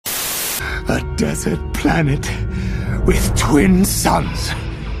A desert planet with twin suns.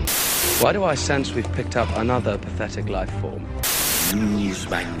 Why do I sense we've picked up another pathetic life form? Use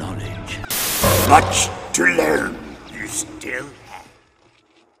my knowledge. Much to learn. You still have.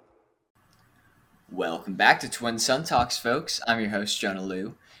 Welcome back to Twin Sun Talks, folks. I'm your host, Jonah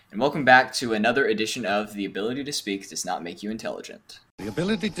Liu, and welcome back to another edition of The Ability to Speak Does Not Make You Intelligent. The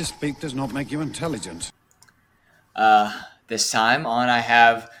ability to speak does not make you intelligent. This time on, I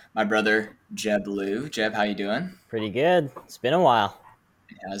have my brother, Jeb Liu. Jeb, how you doing? Pretty good. It's been a while.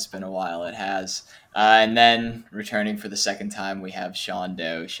 It has been a while, it has. And then, returning for the second time, we have Sean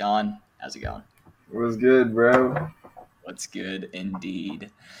Doe. Sean, how's it going? What's good, bro? What's good, indeed.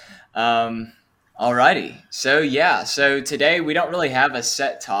 Alrighty. So today we don't really have a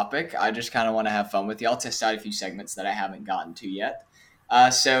set topic. I just kind of want to have fun with you. I'll test out a few segments that I haven't gotten to yet.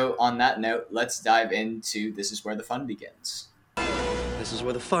 So on that note, let's dive into This Is Where the Fun Begins. This is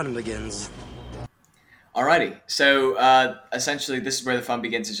where the fun begins. Alrighty, so essentially This Is Where the Fun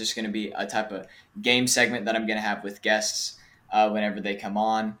Begins is just going to be a type of game segment that I'm going to have with guests whenever they come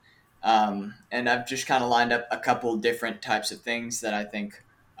on. And I've just kind of lined up a couple different types of things that I think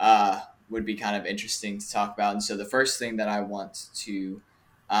would be kind of interesting to talk about. And so the first thing that I want to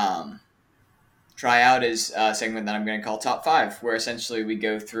try out is a segment that I'm going to call Top 5, where essentially we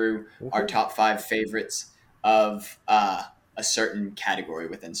go through our top 5 favorites of a certain category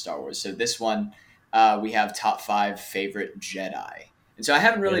within Star Wars. So this one, we have top 5 favorite Jedi. And so I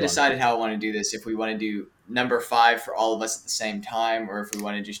haven't really decided how I want to do this, if we want to do number 5 for all of us at the same time, or if we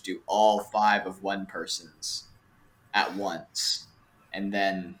want to just do all 5 of one person's at once. And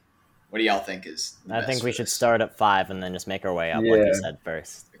then, what do y'all think is the I best think we for should this? start at 5 and then just make our way up, like you said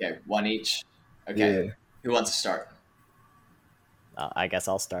first. Okay, one each. Okay, Yeah. Who wants to start? I guess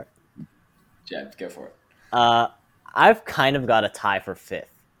I'll start. Jeb, go for it. I've kind of got a tie for 5th.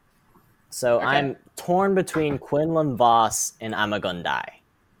 So Okay. I'm torn between Quinlan Voss and Amagun Dai.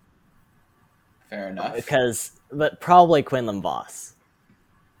 Fair enough. But probably Quinlan Voss.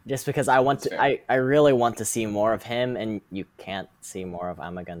 Just because I want That's to, fair. I really want to see more of him, and you can't see more of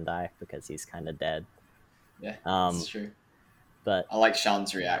Amagun Dai because he's kind of dead. Yeah, Um, that's true. But I like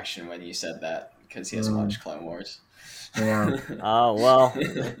Sean's reaction when you said that, because he hasn't watched Clone Wars. Yeah. oh well,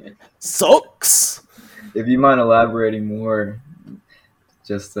 sucks. If you mind elaborating more,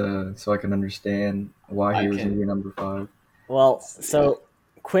 just so I can understand why I he was can. in your number 5. Well, so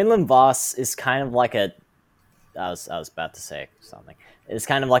Quinlan Voss is kind of like a. I was about to say something. It's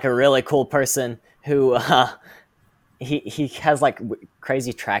kind of like a really cool person who he has like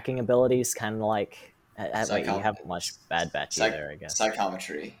crazy tracking abilities, kind of like wait, you have much Bad Batch either, I guess.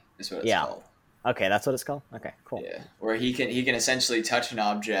 Psychometry is what it's Yeah. called. Okay, that's what it's called. Okay, cool. Yeah, where he can essentially touch an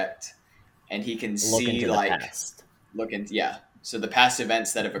object, and he can Look see into the like past. So the past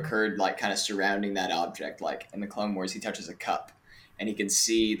events that have occurred, like kind of surrounding that object, like in the Clone Wars, he touches a cup, and he can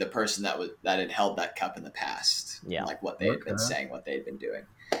see the person that had held that cup in the past, Yeah. like what they had been Okay. saying, what they had been doing.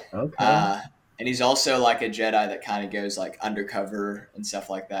 Okay. And he's also like a Jedi that kind of goes like undercover and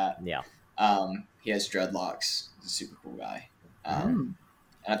stuff like that. Yeah. He has dreadlocks. He's a super cool guy. And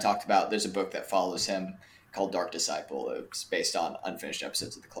I talked about, there's a book that follows him called Dark Disciple. It's based on unfinished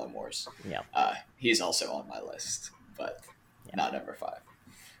episodes of the Clone Wars. Yeah. He's also on my list, but not number 5.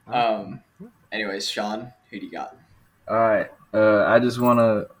 Oh. Anyways, Sean, who do you got? All right. I just want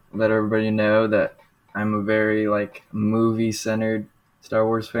to let everybody know that I'm a very movie-centered Star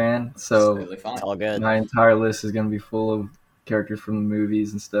Wars fan. So Totally fine. It's all good. my entire list is going to be full of characters from the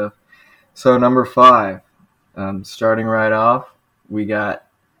movies and stuff. So number 5, starting right off, we got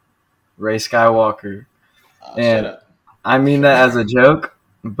Rey Skywalker. Shut And up. I mean that as a joke,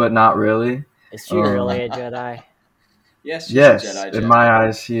 but not really. Is she really a Jedi? Yes, she's Yes, a Jedi. in my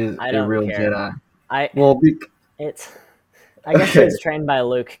eyes, she is I a don't real care. Jedi. Well, I guess she Okay. was trained by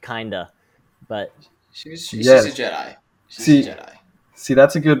Luke, kinda, but she's Yes. a Jedi. She's See- a Jedi. see,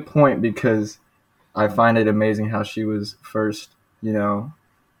 that's a good point because I find it amazing how she was first,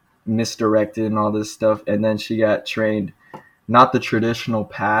 misdirected and all this stuff, and then she got trained not the traditional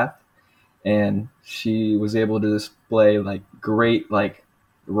path, and she was able to display great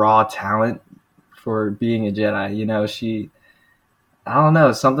raw talent for being a Jedi. I don't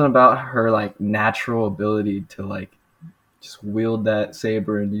know, something about her natural ability to just wield that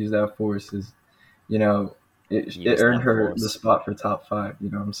saber and use that force is, it Use earned that her force. the spot for top 5. You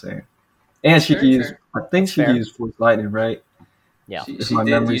know what I'm saying? And she Fair, could use, fair. I think she could Fair. use Force Lightning, right? yeah. She If my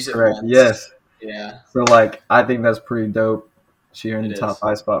did memory's use it correct. once. Yes. Yeah. So I think that's pretty dope. She earned It the top is.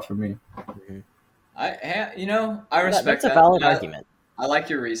 5 spot for me. I respect That's a that. valid I- argument. I like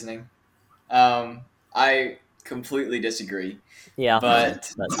your reasoning. I completely disagree. Yeah,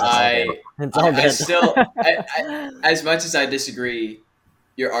 But that's I, all good. It's all good. I still, as much as I disagree,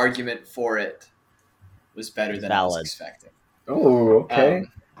 your argument for it was better than I was Valid. expecting. Oh, okay.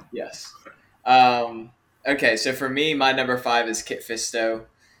 Yes. Okay, so for me, my number 5 is Kit Fisto.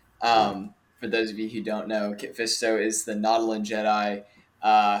 For those of you who don't know, Kit Fisto is the Nautolan Jedi.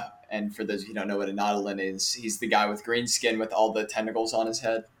 And for those of you who don't know what a Nautolan is, he's the guy with green skin with all the tentacles on his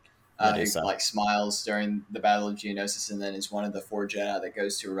head. Who Medusa. like smiles during the Battle of Geonosis, and then is one of the 4 Jedi that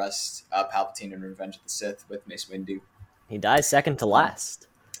goes to arrest Palpatine in Revenge of the Sith with Mace Windu. He dies second to last.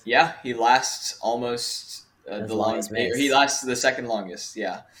 Yeah, he lasts almost As the long longest. as Mace. He lasts the second longest.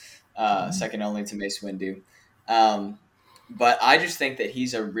 Yeah, second only to Mace Windu. But I just think that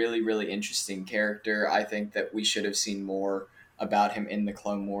he's a really, really interesting character. I think that we should have seen more about him in the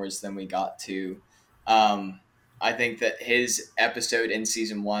Clone Wars than we got to. I think that his episode in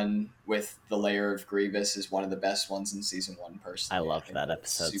season 1 with the layer of Grievous is one of the best ones in season 1. Personally, I loved think that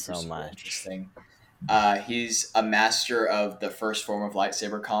that's episode so much. Interesting. He's a master of the first form of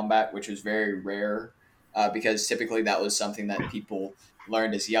lightsaber combat, which was very rare because typically that was something that people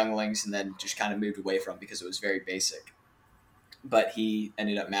learned as younglings and then just kind of moved away from because it was very basic. But he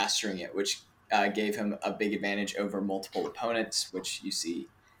ended up mastering it, which gave him a big advantage over multiple opponents, which you see.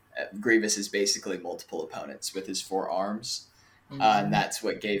 Grievous is basically multiple opponents with his 4 arms. And that's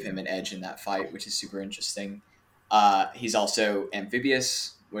what gave him an edge in that fight, which is super interesting. He's also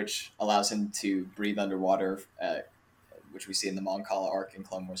amphibious, which allows him to breathe underwater, which we see in the Mon Cala arc in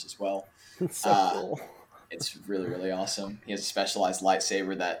Clone Wars as well. It's so cool. It's really, really awesome. He has a specialized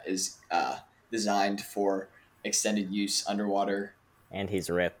lightsaber that is designed for extended use underwater. And he's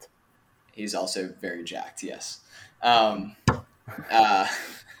ripped. He's also very jacked, yes.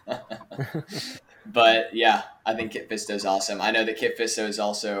 But yeah, I think Kit Fisto's awesome. I know that Kit Fisto is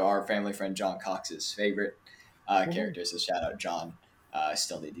also our family friend John Cox's favorite character, so shout out John. I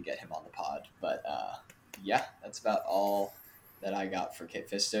still need to get him on the pod. But yeah, that's about all that I got for Kit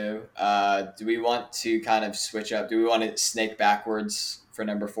Fisto. Do we want to kind of switch up? Do we want to snake backwards for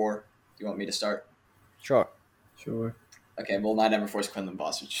number 4? Do you want me to start? Sure. Okay, well, my number 4 is Quinlan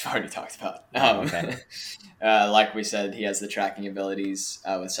Voss, which we've already talked about. Okay. Like we said, he has the tracking abilities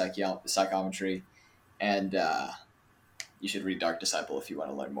with psychometry, and you should read Dark Disciple if you want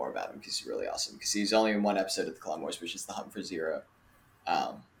to learn more about him, because he's really awesome. Because he's only in one episode of the Clone Wars, which is The Hunt for Zero.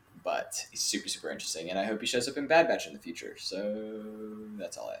 But he's super, super interesting, and I hope he shows up in Bad Batch in the future. So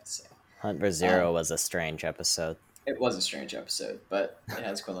that's all I have to say. Hunt for Zero was a strange episode. It was a strange episode, but it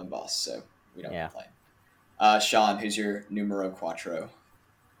has Quinlan Voss, so we don't complain. Sean, who's your numero quattro?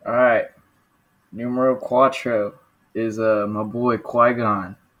 All right. Numero quattro is my boy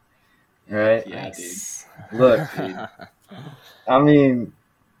Qui-Gon. Right? Yeah, Nice. Look, I mean,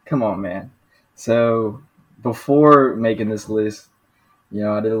 come on, man. So before making this list,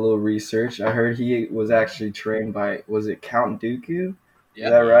 I did a little research. I heard he was actually trained by, was it Count Dooku? Yeah,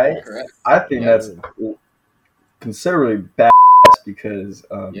 Is that right? Correct. I think that's considerably badass because,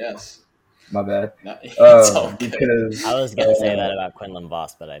 Yes. my bad. No, it's all good. Because I was gonna say that about Quinlan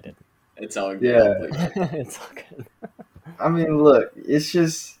Voss, but I didn't. It's all good. Yeah. It's all good. I mean, look, it's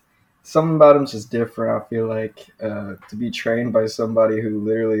just something about him's just different. I feel like to be trained by somebody who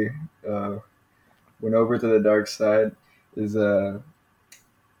literally went over to the dark side is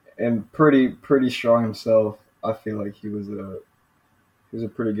and pretty strong himself. I feel like he was a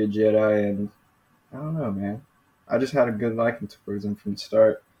pretty good Jedi, and I don't know, man. I just had a good liking towards him from the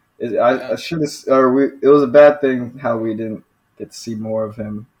start. I should have, it was a bad thing how we didn't get to see more of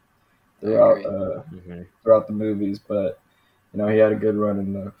him throughout throughout the movies, but he had a good run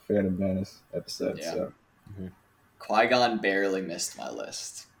in the Phantom Menace episode. Yeah. So Qui-Gon barely missed my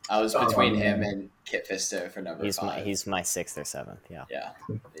list. I was between him and Kit Fisto for number 5. He's my 6th or 7th. Yeah. Yeah,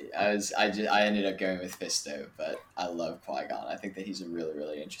 I ended up going with Fisto, but I love Qui-Gon. I think that he's a really,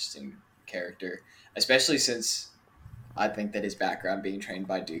 really interesting character, especially since I think that his background being trained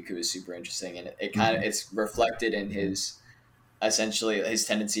by Dooku is super interesting, and it kind of it's reflected in his essentially his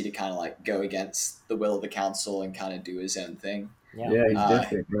tendency to kind of like go against the will of the council and kind of do his own thing. yeah, he's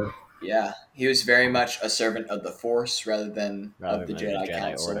different, bro. Yeah, he was very much a servant of the Force rather than of the Jedi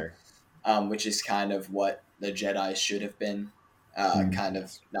Council, Order. Which is kind of what the Jedi should have been, kind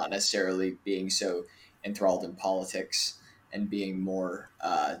of not necessarily being so enthralled in politics and being more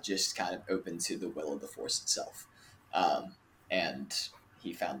just kind of open to the will of the Force itself. And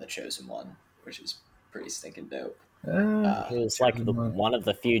he found the chosen one, which is pretty stinking dope. He was like one of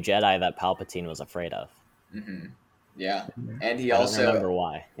the few Jedi that Palpatine was afraid of. Mm-hmm. Yeah, and he I also don't remember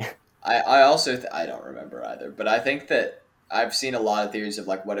why. I also I don't remember either, but I think that I've seen a lot of theories of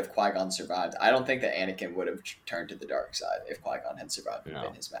like, what if Qui-Gon survived? I don't think that Anakin would have turned to the dark side if Qui-Gon had survived and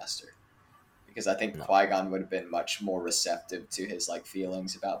been his master, because I think Qui-Gon would have been much more receptive to his like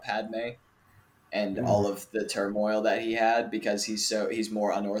feelings about Padme and all of the turmoil that he had, because he's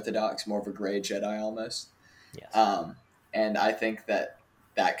more unorthodox, more of a gray Jedi almost. Yes. And I think that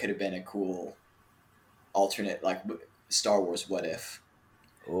could have been a cool alternate like Star Wars what if.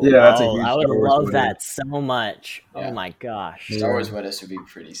 Yeah, that's a huge I would Star Wars love what that if. so much. Yeah. Oh my gosh. Star Wars what ifs would be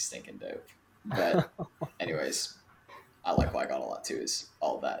pretty stinking dope. But anyways, I like Qui-Gon a lot too. Is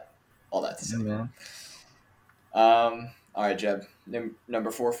all that to say. Yeah, man. All right, Jeb.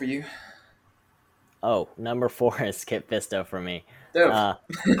 Number 4 for you. Oh, number 4 is Kit Fisto for me. Dope.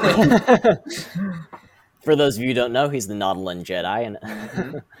 For those of you who don't know, he's the Nautilus Jedi,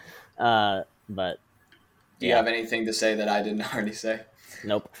 and but Do you have anything to say that I didn't already say?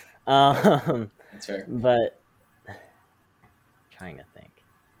 nope. That's fair. But trying to think.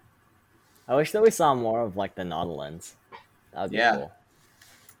 I wish that we saw more of like the Nautilans. That would be cool.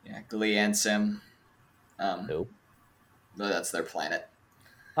 Yeah, Glee and Sim. Who? No, that's their planet.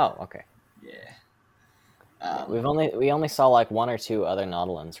 Oh, okay. Yeah. We only saw like 1 or 2 other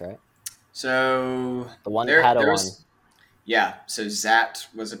Nautilans, right? So The one there Padawan. was, yeah. So Zat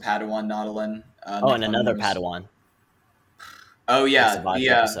was a Padawan Nautilin. And another Padawan. Oh yeah, Savage the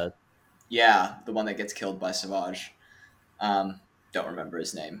episode. yeah, the one that gets killed by Savage. Don't remember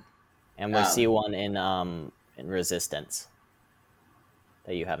his name. And we see one in Resistance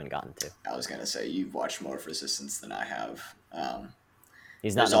that you haven't gotten to. I was gonna say you've watched more of Resistance than I have.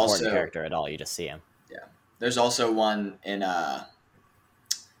 He's not there's an important also- character at all. You just see him. There's also one in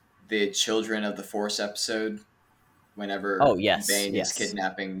the Children of the Force episode. Whenever Bane is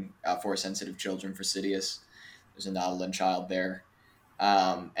kidnapping Force-sensitive children for Sidious, there's a Nautilin child there.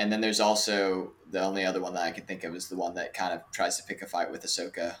 And then there's also the only other one that I can think of is the one that kind of tries to pick a fight with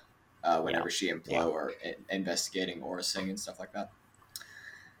Ahsoka whenever she and Plo are investigating Aura Singh and stuff like that.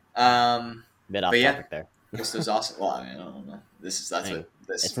 Bit off but topic there. This was awesome. Well, I don't know. It's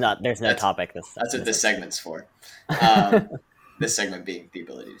not. There's no topic. That's what this segment's for. This segment being the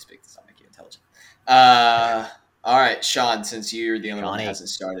ability to speak does not make you intelligent. All right, Sean, since you're the only one that hasn't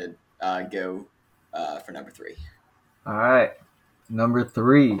started, go for number 3. All right. Number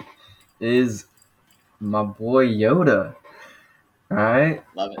 3 is my boy Yoda. All right.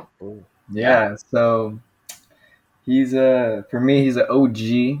 Love it. Ooh. Yeah. So he's for me, he's an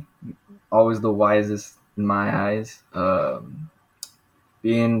OG, always the wisest in my eyes.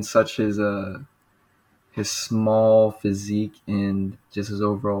 Being such his small physique and just his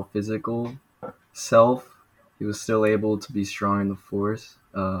overall physical self, he was still able to be strong in the Force.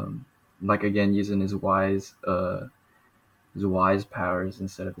 Like again, using his wise powers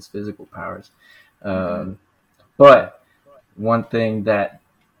instead of his physical powers. But one thing that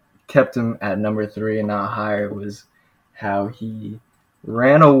kept him at number 3 and not higher was how he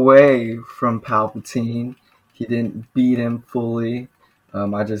ran away from Palpatine. He didn't beat him fully.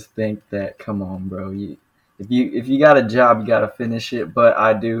 I just think that, come on, bro. If you got a job, you got to finish it. But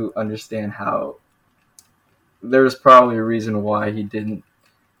I do understand how there's probably a reason why he didn't,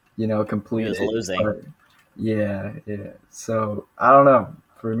 complete it. He was losing. But yeah. So I don't know.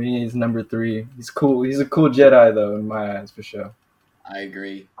 For me, he's number 3. He's cool. He's a cool Jedi, though, in my eyes, for sure. I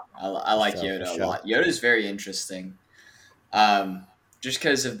agree. I like Yoda for a sure. lot. Yoda's very interesting, just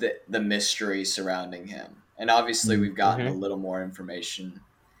because of the mystery surrounding him. And obviously, we've gotten a little more information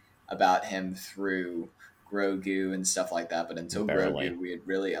about him through Grogu and stuff like that. But until Barely. Grogu, we had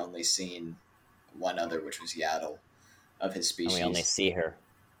really only seen one other, which was Yaddle of his species. And we only see her.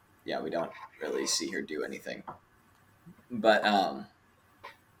 Yeah, we don't really see her do anything. But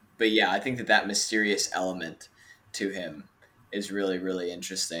yeah, I think that mysterious element to him is really, really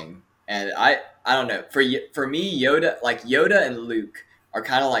interesting. And I don't know. For me, Yoda and Luke are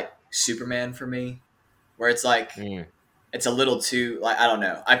kind of like Superman for me, where it's like it's a little too I don't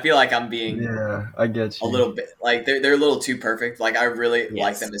know. I feel like I'm being I get you. a little bit like they're a little too perfect. Like I really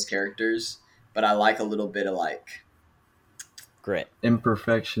like them as characters, but I like a little bit of like Grit.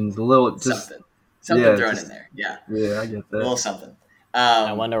 Imperfections, a little just something thrown in there. Yeah, I get a little that. something.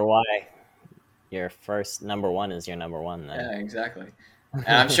 I wonder why your first number 1 is your number 1 then. Yeah, exactly. And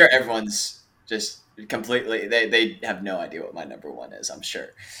I'm sure everyone's just completely they have no idea what my number 1 is, I'm sure.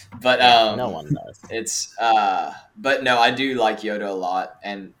 But No one does. it's but no, I do like Yoda a lot,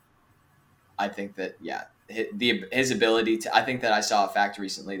 and I think that his ability to I think that I saw a fact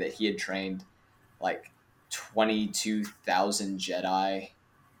recently that he had trained like 22,000 Jedi.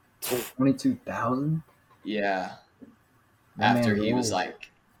 22,000? Yeah. That After man's he was old.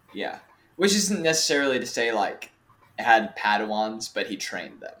 like, yeah. Which isn't necessarily to say like had Padawans, but he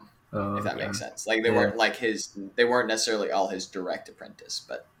trained them. Oh, If that okay. makes sense. Like they Yeah. weren't like they weren't necessarily all his direct apprentice,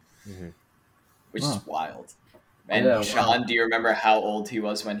 but Mhm. which Huh. is wild. And Yeah, wow. Sean, do you remember how old he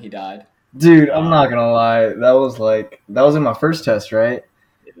was when he died? Dude, I'm not gonna lie. That was in my first test, right?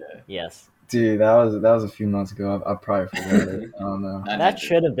 Yes. Dude, that was a few months ago. I probably forgot it. I don't know. That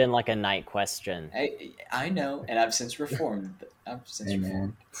should have been like a night question. Hey, I know, and I've since reformed. Hey,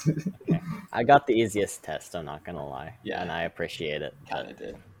 man. I got the easiest test, I'm not gonna lie. Yeah. And I appreciate it. Kind of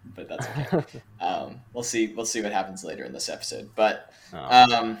did, but that's okay. We'll see what happens later in this episode. But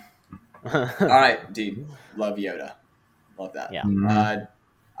Oh. all right, dude, love Yoda, love that. Yeah. Mhm.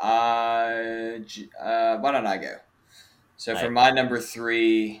 Why don't I go? So for Right. my number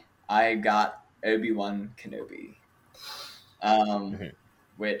 3, I got Obi-Wan Kenobi. Mhm.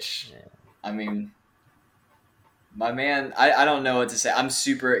 Which, Yeah. I mean, my man, I don't know what to say. I'm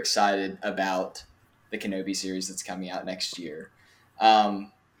super excited about the Kenobi series that's coming out next year.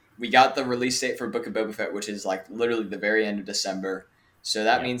 We got the release date for Book of Boba Fett, which is like literally the very end of December. So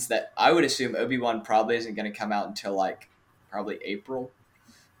that Yeah. means that I would assume Obi-Wan probably isn't going to come out until like probably April.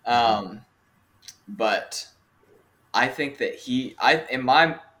 But I think that in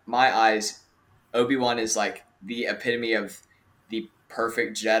my eyes, Obi-Wan is like the epitome of the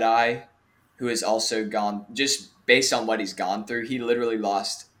perfect Jedi who has also gone, just based on what he's gone through, he literally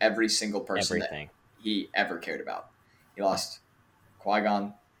lost every single person Everything. that he ever cared about. He lost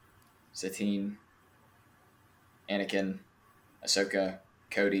Qui-Gon, Satine, Anakin, Ahsoka,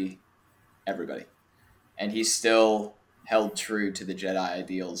 Cody, everybody. And he still held true to the Jedi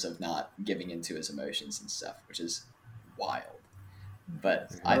ideals of not giving into his emotions and stuff, which is wild.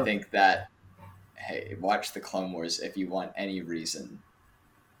 But I think that, hey, watch the Clone Wars if you want any reason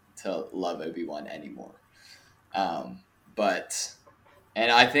to love Obi-Wan anymore. And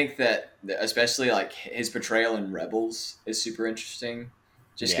I think that especially like his portrayal in Rebels is super interesting,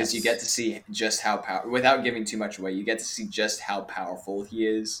 just because you Yes. get to see just how without giving too much away, you get to see just how powerful he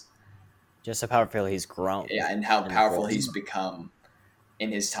is. Just how powerful he's grown. Yeah, and how in the powerful Force. he's become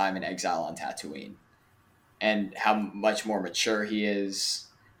in his time in exile on Tatooine, and how much more mature he is,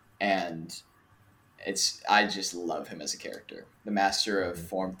 and I just love him as a character. The master of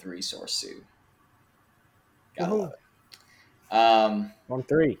Form 3 Sorsu. Gotta love it.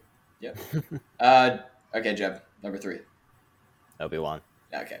 1-3. Yep. Okay, Jeb, number 3. Obi-Wan.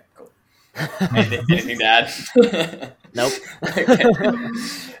 Okay, cool. Anything to add? Nope. Okay.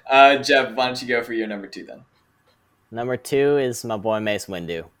 Jeb, why don't you go for your number 2 then? Number 2 is my boy Mace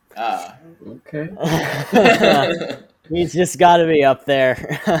Windu. Okay. He's just got to be up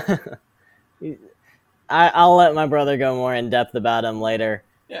there. I'll let my brother go more in depth about him later,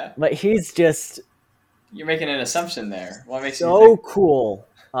 Yeah, but he's just you're making an assumption there. What makes you so think? cool.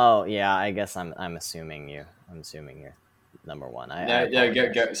 Oh yeah, I guess I'm assuming you're number 1. No, I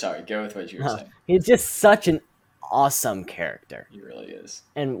go. Sorry, go with what you were No, saying. he's just such an awesome character, He really is.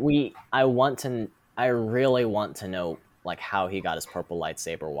 and I really want to know like how he got his purple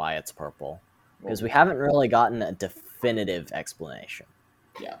lightsaber, why it's purple, because we haven't really gotten a definitive explanation.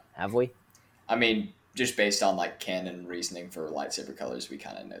 Yeah, Have we? I mean, just based on like canon reasoning for lightsaber colors, we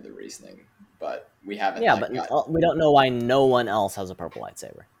kind of know the reasoning, but we haven't. Yeah, like, but we don't know why no one else has a purple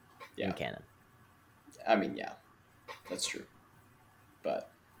lightsaber in Yeah. canon. I mean, yeah, that's true. But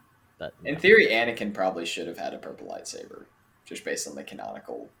But in theory, Anakin probably should have had a purple lightsaber, just based on the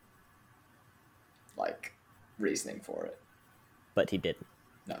canonical, like, reasoning for it. but he didn't.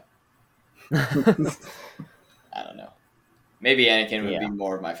 No, I don't know. Maybe Anakin would Yeah. be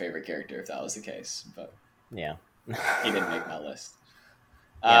more of my favorite character if that was the case, but Yeah. he didn't make my list.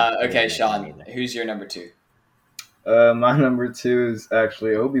 Yeah, he Okay, didn't make Sean, mine either. who's your number 2? My number 2 is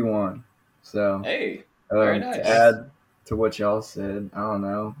actually Obi-Wan. So Hey, very nice. to add to what y'all said, I don't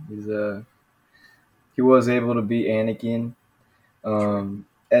know. He was able to beat Anakin. And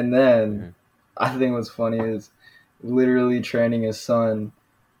then Mhm. I think what's funny is literally training his son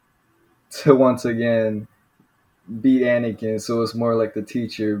to once again beat Anakin. So it's more like the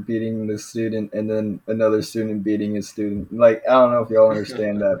teacher beating the student and then another student beating his student. Like, I don't know if y'all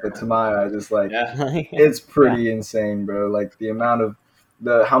understand that, but to my eyes, it's like, yeah, it's pretty insane, bro. Like the amount of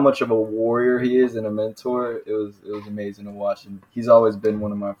how much of a warrior he is and a mentor. It was amazing to watch, and he's always been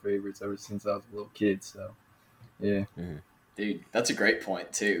one of my favorites ever since I was a little kid. So, yeah. dude, that's a great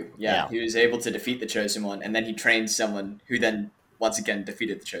point too. Yeah, Yeah. he was able to defeat the Chosen One, and then he trained someone who then once again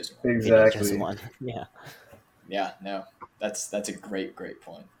defeated the Chosen One. He did just Exactly. one. Yeah. Yeah, no, that's a great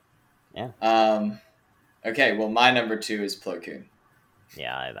point. Yeah. Okay, well, my number 2 is Plo Koon,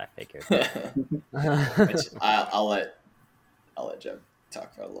 Yeah, I figured. which I'll let Jeb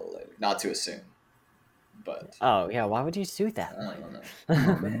talk about a little later. Not too soon. but Oh yeah, why would you do that? I don't know.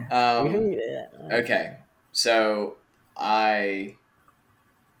 Oh, man. Okay, so I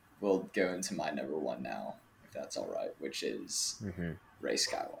will go into my number one now, if that's all right, which is Mhm. Rey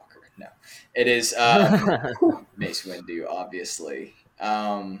Skywalker. No, it is Mace Windu, obviously.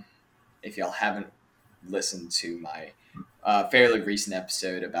 If y'all haven't listened to my fairly recent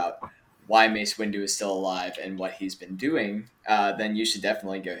episode about why Mace Windu is still alive and what he's been doing, then you should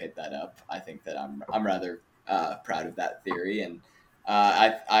definitely go hit that up. I think that I'm rather proud of that theory, and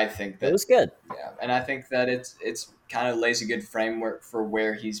I think It that was good. yeah, and I think that it's kind of lays a good framework for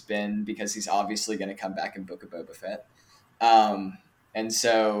where he's been because he's obviously going to come back in Book of Boba Fett, and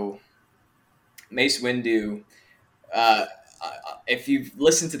so Mace Windu. If you've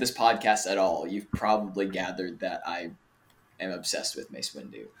listened to this podcast at all, you've probably gathered that I am obsessed with Mace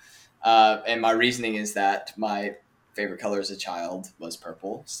Windu. And my reasoning is that my favorite color as a child was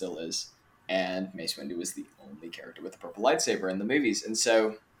purple, still is, and Mace Windu was the only character with a purple lightsaber in the movies. And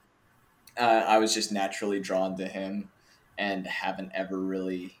so I was just naturally drawn to him and haven't ever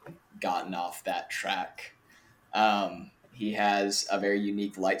really gotten off that track. He has a very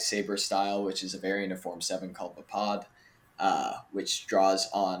unique lightsaber style, which is a variant of Form 7 called Vapad, which draws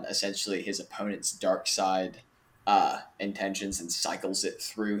on essentially his opponent's dark side intentions and cycles it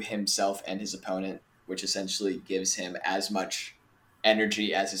through himself and his opponent, which essentially gives him as much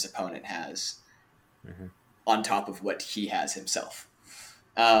energy as his opponent has on top of what he has himself.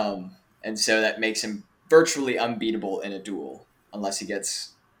 And so that makes him virtually unbeatable in a duel, unless he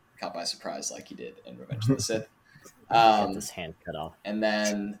gets caught by surprise like he did in Revenge of the Sith. Get this hand cut off. And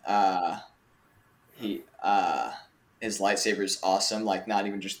then he his lightsaber is awesome. Like not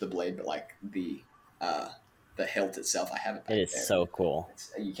even just the blade, but like the hilt itself. I have it back It is there. so cool.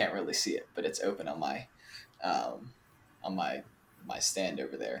 You can't really see it, but it's open on my stand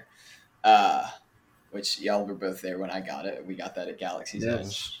over there. Which y'all were both there when I got it. We got that at Galaxy's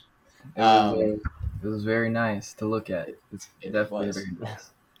Yes. Edge. It was very nice to look at. It's It definitely was. very nice.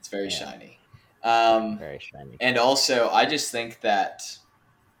 It's very Yeah. shiny. Very shiny. And also, I just think that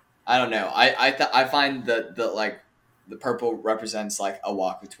I don't know. I find that the purple represents like a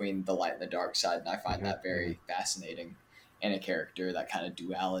walk between the light and the dark side, and I find that very fascinating in a character, that kind of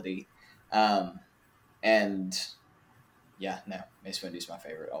duality. And yeah, no, Mace Windu's my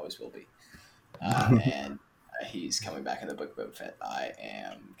favorite, always will be. And he's coming back in the Book of Boba Fett. I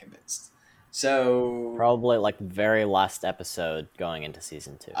am convinced. So Probably like very last episode going into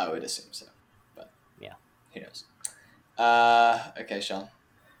season 2. I would assume so, but Yeah. who knows? Okay, Sean.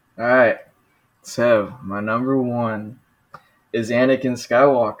 All right. So my number one is Anakin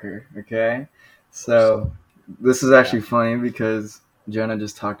Skywalker. Okay. So this is actually funny because Jonah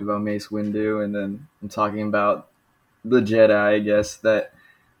just talked about Mace Windu, and then I'm talking about the Jedi, I guess, that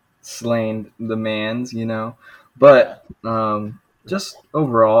slain the Mans, you know. But just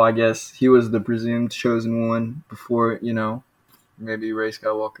overall, I guess he was the presumed chosen one before, you know, maybe Rey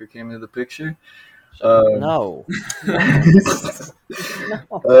Skywalker came into the picture. No.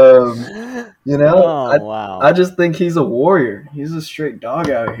 You know, Oh, wow. I just think he's a warrior. He's a straight dog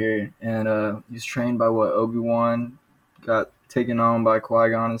out here, and he's trained by Obi-Wan, got taken on by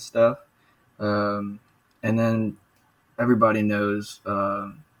Qui-Gon and stuff, and then everybody knows,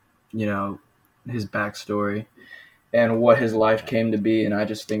 you know, his backstory and what his life came to be, and I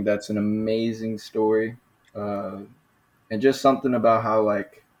just think that's an amazing story, and just something about how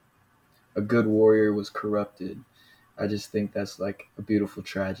like a good warrior was corrupted. I just think that's like a beautiful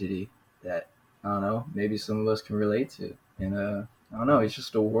tragedy that I don't know, maybe some of us can relate to. And I don't know, he's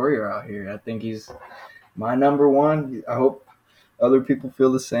just a warrior out here. I think he's my number one. I hope other people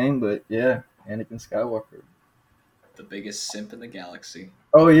feel the same, but yeah, Anakin Skywalker. The biggest simp in the galaxy.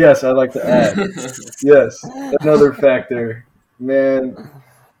 Oh yes, I'd like to add. Yes, another factor. Man,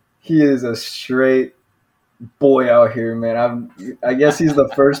 he is a straight boy out here, man. I guess he's the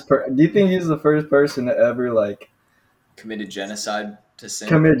first do you think he's the first person to ever like Committed genocide to sin.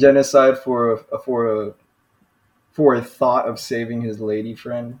 commit genocide for a thought of saving his lady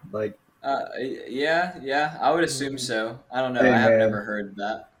friend? Like, Yeah, I would assume so. I don't know. Hey, I have man. never heard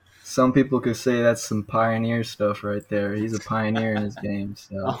that. some people could say that's some pioneer stuff right there. He's a pioneer in his game,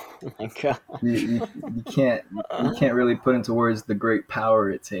 so Oh my god. you can't really put into words the great power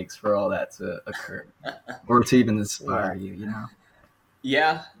it takes for all that to occur, or to even inspire you. You know.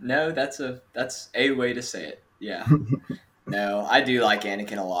 Yeah, no, that's a way to say it. Yeah. No, I do like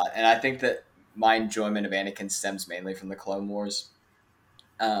Anakin a lot, and I think that my enjoyment of Anakin stems mainly from the Clone Wars,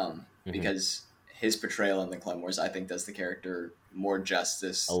 because his portrayal in the Clone Wars, I think, does the character more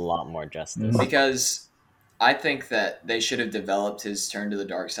justice. A lot more justice. Because I think that they should have developed his turn to the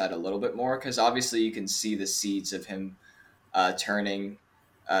dark side a little bit more, because obviously you can see the seeds of him turning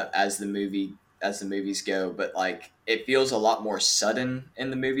as the movies go, but like it feels a lot more sudden in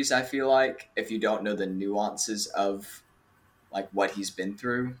the movies. I feel like if you don't know the nuances of like what he's been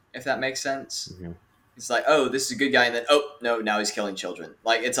through, if that makes sense. Mhm. It's like, oh, this is a good guy, and then oh no, now he's killing children.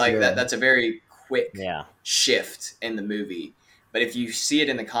 Like it's like Yeah. that's a very quick Yeah. shift in the movie. But if you see it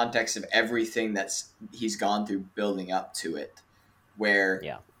in the context of everything that's he's gone through building up to it, where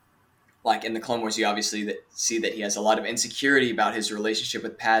Yeah. like in the Clone Wars, you obviously see that he has a lot of insecurity about his relationship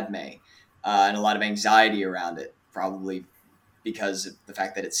with Padme, and a lot of anxiety around it, probably because of the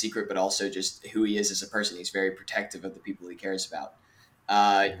fact that it's secret, but also just who he is as a person. He's very protective of the people he cares about.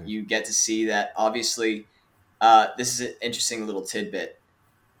 You get to see that, obviously, this is an interesting little tidbit.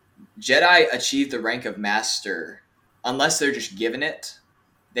 Jedi achieve the rank of Master unless they're just given it.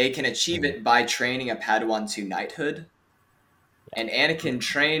 They can achieve it by training a Padawan to knighthood. And Anakin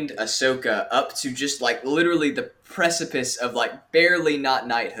trained Ahsoka up to just like literally the precipice of like barely not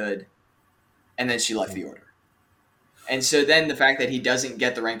knighthood, and then she left the order. And so then the fact that he doesn't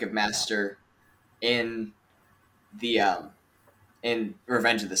get the rank of Master in the in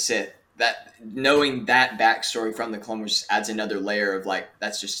Revenge of the Sith, that knowing that backstory from the Clone Wars just adds another layer of like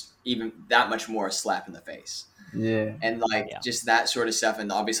that's just even that much more a slap in the face. Yeah. And like just that sort of stuff, and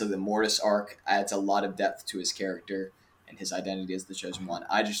obviously the Mortis arc adds a lot of depth to his character and his identity as the Chosen One.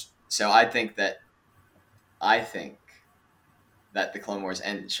 I think that the Clone Wars,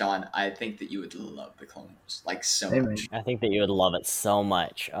 and Sean, I think that you would love the Clone Wars like so Hey, man. much. I think that you would love it so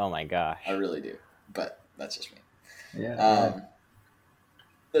much. Oh my gosh. I really do, but that's just me. Yeah.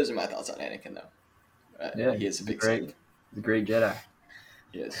 Those are my thoughts on Anakin, though. Yeah, he is a he's big great. simp. He's a great Jedi.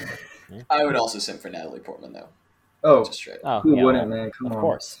 He is. Yeah. I would also simp for Natalie Portman, though. Oh, Just straight. Oh, who yeah, wouldn't, well, man? Come of on.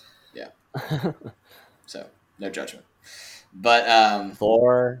 course. So no judgment. But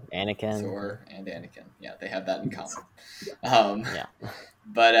Thor, Anakin. Thor and Anakin, yeah, they have that in common. Yeah.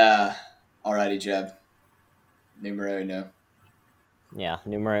 But alrighty, Jeb. Numero uno, Yeah.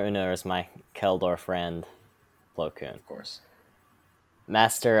 Numero uno is my Keldor friend, Plo Koon. of course.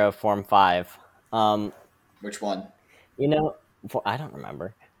 Master of Form 5. Which one? You know, I don't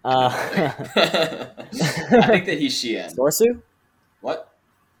remember. I think that he's Xi'an. Sorsu? What?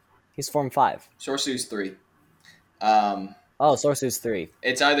 He's Form 5. Sorsu's 3. Oh, Sorsu's 3.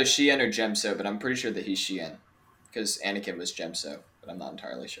 It's either Xi'an or Gemso, but I'm pretty sure that he's Xi'an because Anakin was Gemso, but I'm not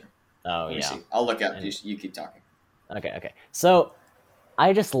entirely sure. Oh, Let me yeah. see. I'll look up. You keep talking. Okay. So,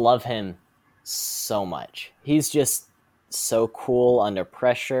 I just love him so much. He's just so cool under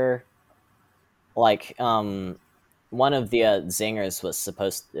pressure. Like, one of the zingers was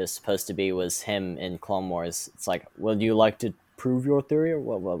supposed to be was him in Clone Wars. It's like, would you like to prove your theory, or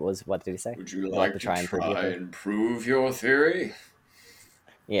what did he say? Would you Would like to try and prove your theory?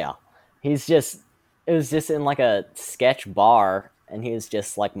 Yeah, it was just in like a sketch bar, and he was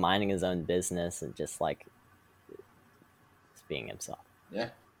just like minding his own business and just like just being himself. Yeah.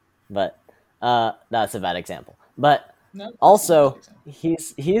 But that's a bad example. But No. also,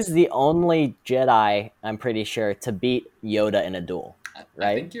 he's the only Jedi, I'm pretty sure, to beat Yoda in a duel. I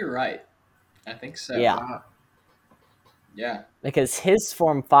right? think you're right. I think so. Yeah. Yeah. Because his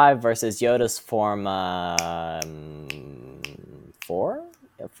Form 5 versus Yoda's Form 4?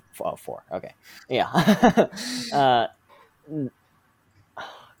 Oh, 4. Okay. Yeah. Oh,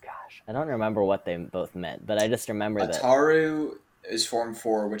 gosh. I don't remember what they both meant, but I just remember that. Ataru is Form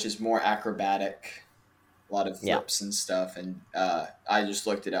 4, which is more acrobatic. A lot of flips and stuff. And I just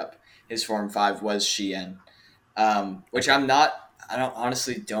looked it up. His Form 5 was Xi'an. Which I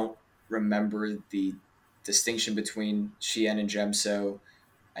honestly don't remember the distinction between Xi'an and Gemso.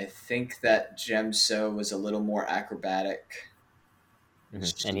 I think that Gemso was a little more acrobatic.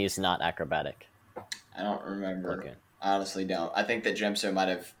 Mm-hmm. And he's not acrobatic. I don't remember. Okay. I honestly don't. I think that Gemso might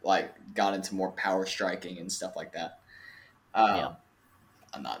have like gone into more power striking and stuff like that. I'm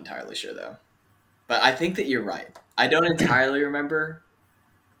not entirely sure though. But I think that you're right. I don't entirely remember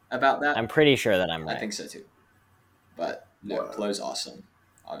about that. I'm pretty sure that I'm right. I think so too. But no, Plo's awesome.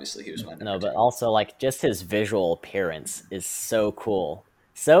 Obviously, he was my number No, but 2. also like just his visual appearance is so cool,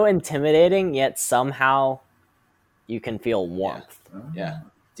 so intimidating, yet somehow you can feel warmth. Yeah.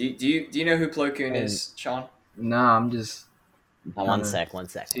 Do you know who Plo Koon is, Sean? Nah, I'm just. One sec.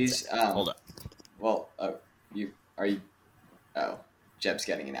 He's Hold up. Well, Jeb's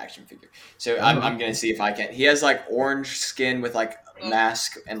getting an action figure. So I'm gonna see if I can. He has like orange skin with like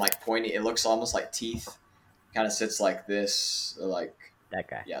mask and like pointy. It looks almost like teeth. Kind of sits like this, like That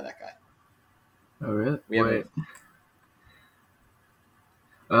guy. yeah, that guy. Oh really? We have Wait.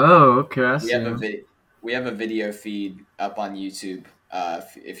 Oh, okay. I We see have a him. video. we have a video feed up on YouTube.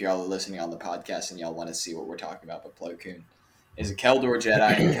 If y'all are listening on the podcast and y'all want to see what we're talking about, but Plo Koon is a Keldor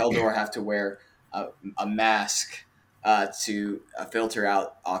Jedi, and Keldor have to wear a mask to filter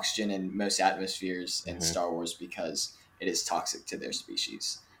out oxygen in most atmospheres in Star Wars because it is toxic to their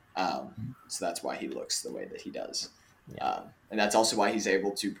species. So that's why he looks the way that he does. And that's also why he's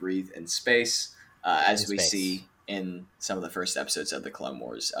able to breathe in space, as we see in some of the first episodes of the Clone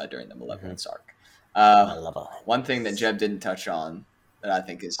Wars during the Malevolence arc. One thing that Jeb didn't touch on that I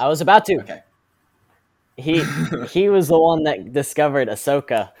think is... I was about to. Okay. He was the one that discovered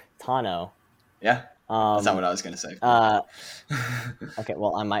Ahsoka Tano. Yeah. That's not what I was going to say. Okay,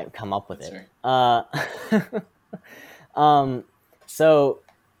 well, I might come up with Sorry. it. So,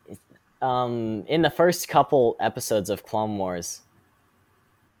 in the first couple episodes of Clone Wars,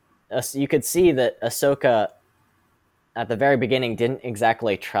 you could see that Ahsoka, at the very beginning, didn't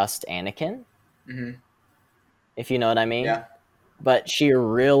exactly trust Anakin. Mm-hmm. If you know what I mean. Yeah. But she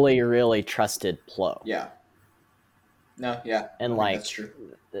really, really trusted Plo. Yeah. No, yeah. And that's true.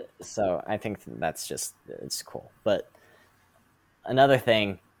 So I think it's cool. But another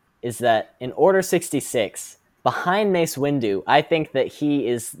thing is that in Order 66, behind Mace Windu, I think that he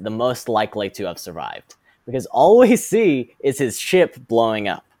is the most likely to have survived. Because all we see is his ship blowing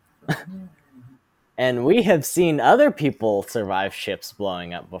up. And we have seen other people survive ships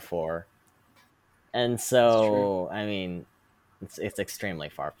blowing up before. And so, I mean, it's extremely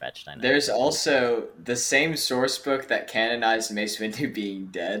far-fetched, I know. There's also the same source book that canonized Mace Windu being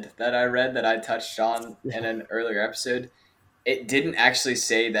dead that I read that I touched on in an earlier episode. It didn't actually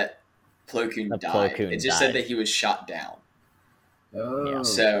say that Plo Koon died. It just said that he was shot down. Oh, Yeah.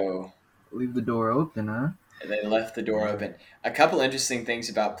 So leave the door open, huh? they left the door open. A couple interesting things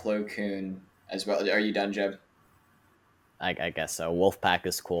about Plo Koon as well. Are you done, Jeb? I guess so. Wolfpack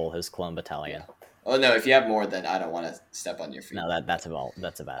is cool. His clone battalion. Oh no, if you have more, then I don't want to step on your feet. No, that's about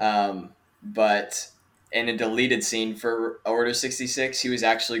it. But in a deleted scene for Order 66, he was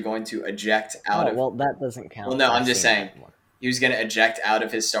actually going to eject out of... Well, that doesn't count. Well, no, I'm I've just seen saying. that one. He was going to eject out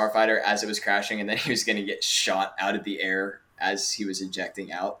of his starfighter as it was crashing, and then he was going to get shot out of the air as he was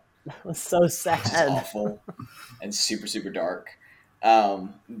ejecting out. It was so Which is sad. awful and super, super dark.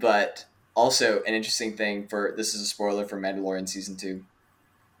 But also an interesting thing for... This is a spoiler for Mandalorian Season 2.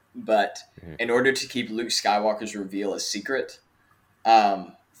 But in order to keep Luke Skywalker's reveal a secret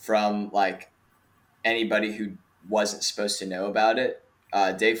from like anybody who wasn't supposed to know about it,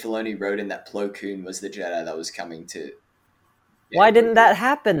 Dave Filoni wrote in that Plo Koon was the Jedi that was coming to. Why didn't that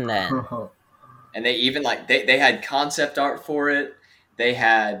happen then? And they even they had concept art for it. They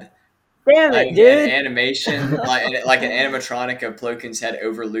had Damn it, dude! an animation like an animatronic of Plo Koon's head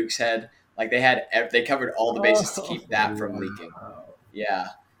over Luke's head. Like they covered all the bases to keep that from leaking. Yeah.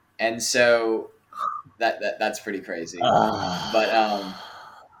 And so that's pretty crazy.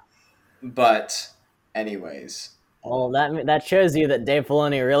 But anyways. Well, that shows you that Dave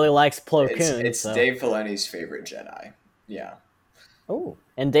Filoni really likes Plo Koon. It's Dave Filoni's favorite Jedi. Yeah. Oh,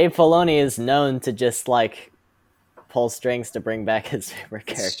 and Dave Filoni is known to just like pull strings to bring back his favorite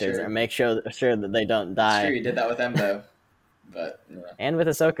characters true. and make sure that they don't die. Sure, he did that with Embo. But And with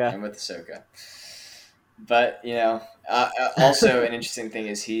Ahsoka. and with Ahsoka. But, also an interesting thing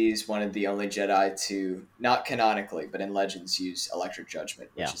is he's one of the only Jedi to, not canonically, but in Legends, use Electric Judgment,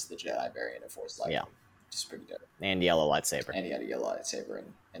 which is the Jedi variant of Force Lightning, which is pretty dope. And yellow lightsaber. And he had a yellow lightsaber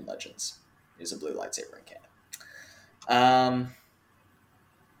in Legends. He has a blue lightsaber in canon.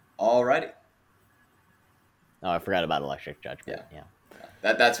 Alrighty. Oh, I forgot about Electric Judgment. Yeah.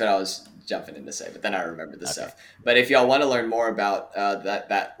 That's what I was jumping in to say, but then I remembered this stuff. But if y'all want to learn more about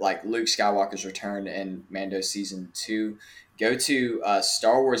that like Luke Skywalker's return in Mando Season 2, go to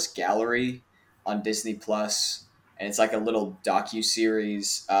Star Wars Gallery on Disney Plus, and it's like a little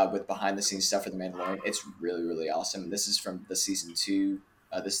docu-series with behind-the-scenes stuff for The Mandalorian. It's really, really awesome. This is from the Season 2.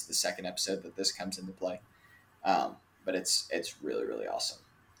 This is the second episode that this comes into play. But it's really, really awesome.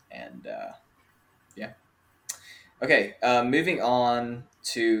 And, yeah. Okay, moving on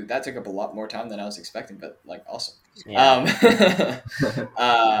to... That took up a lot more time than I was expecting, but, like, awesome. Yeah.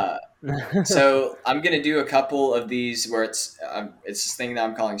 So I'm going to do a couple of these where it's this thing that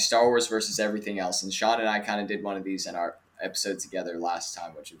I'm calling Star Wars versus everything else. And Sean and I kind of did one of these in our episode together last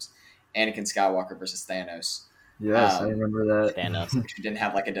time, which was Anakin Skywalker versus Thanos. Yes, I remember that. Thanos. Which we didn't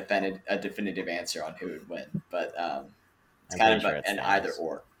have, like, a definitive answer on who would win. But it's I'm kind of pretty sure it's an Thanos. either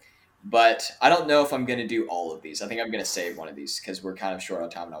or. But I don't know if I'm going to do all of these. I think I'm going to save one of these because we're kind of short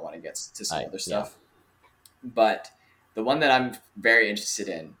on time and I want to get to some other stuff. But the one that I'm very interested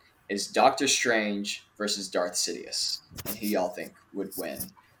in is Doctor Strange versus Darth Sidious. And who y'all think would win?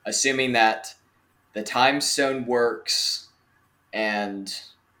 Assuming that the time stone works, and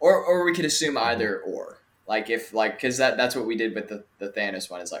or we could assume either or. Like if like because that's what we did with the Thanos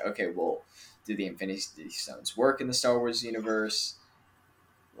one. Is like, okay, well, do the Infinity Stones work in the Star Wars universe?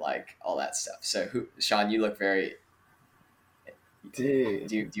 Like all that stuff. So Sean, you look very. Dude.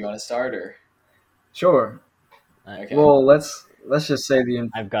 Do you want to start or? Sure. Okay. Well, let's just say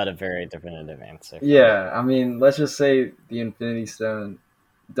I've got a very definitive answer. Yeah, I mean, let's just say the Infinity Stone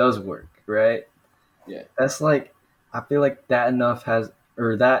does work, right? Yeah. That's like, I feel like that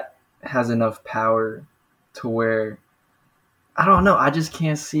has enough power to where, I don't know, I just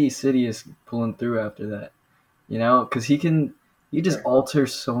can't see Sidious pulling through after that, because he just Sure. alter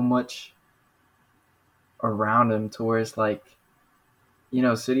so much around him to where it's like,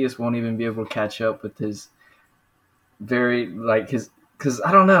 Sidious won't even be able to catch up with his very, like, because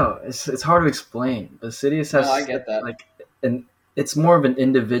I don't know, it's hard to explain, but Sidious has, No, I get that. like, it's more of an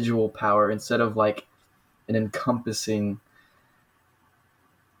individual power instead of like an encompassing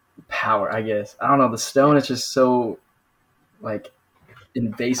power, I guess. I don't know. The stone is just so like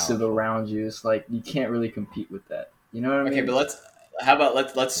invasive Powerful. around you. It's like you can't really compete with that. You know what I mean? Okay,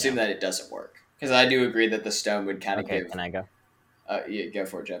 but let's assume that it doesn't work, because I do agree that the stone would kind of Okay, give. can I go? Yeah, go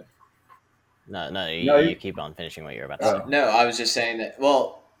for it, Jeb. No, you- you keep on finishing what you're about to say. Oh. No, I was just saying that.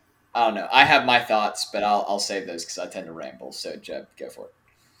 Well, I don't know. I have my thoughts, but I'll save those because I tend to ramble. So Jeb, go for it.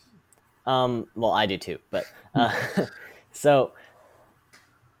 Well, I do too, but so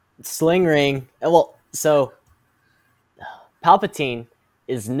Sling Ring. Well, so Palpatine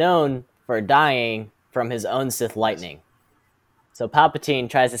is known for dying from his own Sith lightning. So Palpatine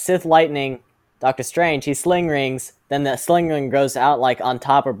tries to Sith lightning Doctor Strange. He sling rings. Then the sling ring goes out like on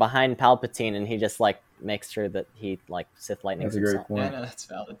top or behind Palpatine, and he just like makes sure that he like Sith lightnings That's a great himself. point. Yeah, no, that's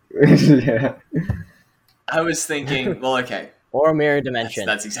valid. Yeah. I was thinking. Well, okay. Or a mirror dimension.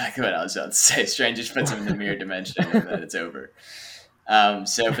 That's exactly what I was about to say. Strange just puts him in the mirror dimension, and then it's over.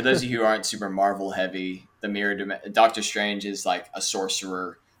 So for those of you who aren't super Marvel heavy, Doctor Strange is like a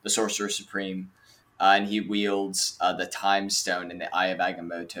sorcerer, the Sorcerer Supreme, and he wields the Time Stone in the Eye of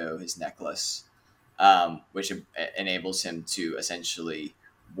Agamotto, his necklace, which enables him to essentially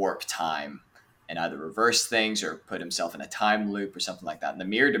warp time and either reverse things or put himself in a time loop or something like that. And the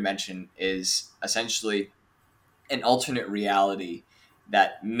mirror dimension is essentially an alternate reality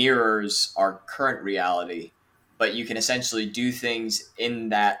that mirrors our current reality, but you can essentially do things in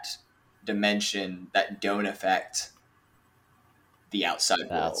that dimension that don't affect the outside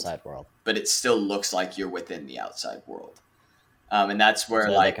world. But it still looks like you're within the outside world. And that's where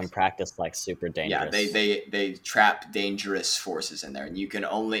So like they can practice like super dangerous. yeah, they trap dangerous forces in there, and you can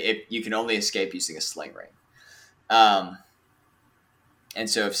only escape using a sling ring. And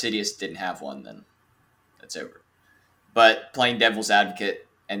so if Sidious didn't have one, then it's over. But playing devil's advocate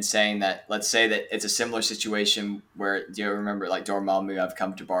and saying that, let's say that it's a similar situation where, do you remember like Dormammu, I've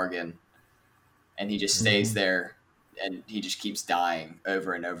come to bargain, and he just stays there and he just keeps dying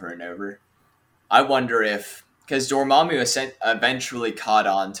over and over and over. I wonder if, because Dormammu eventually caught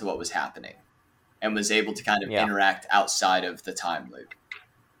on to what was happening and was able to kind of interact outside of the time loop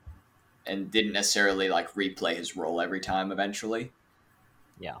and didn't necessarily like replay his role every time eventually.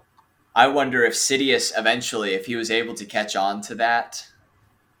 Yeah. I wonder if Sidious eventually, if he was able to catch on to that,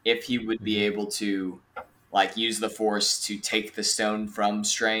 if he would be able to like use the Force to take the stone from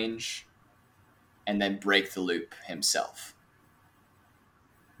Strange and then break the loop himself.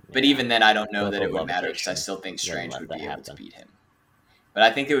 But even then, I don't know that it would matter because I still think Strange would be able to beat him. But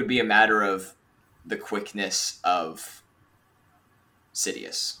I think it would be a matter of the quickness of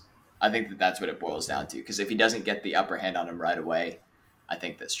Sidious. I think that that's what it boils down to. Because if he doesn't get the upper hand on him right away, I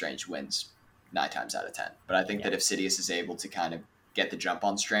think that Strange wins 9 times out of 10. But I think that if Sidious is able to kind of get the jump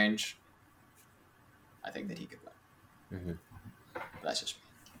on Strange, I think that he could win. Mm-hmm. But that's just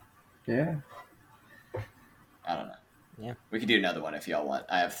me. Yeah. I don't know. Yeah. We could do another one if y'all want.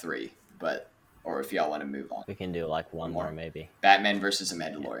 I have 3, or if y'all want to move on. We can do like one more maybe. Batman versus a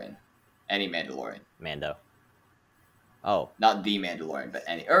Mandalorian. Any Mandalorian. Mando. Oh. Not the Mandalorian, but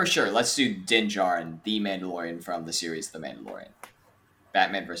any. Or sure, let's do Din Djarin, the Mandalorian from the series The Mandalorian.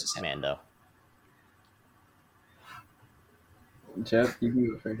 Batman versus him. Mando. Jeff, you can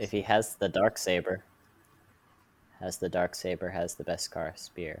go first. If he has the Darksaber, has the Beskar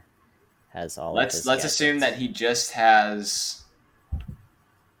spear, has all of his Let's assume that he just has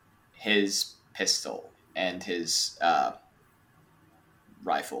his pistol and his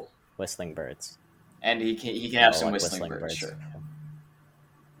rifle. Whistling birds. And he can have some like whistling birds, sure. Yeah.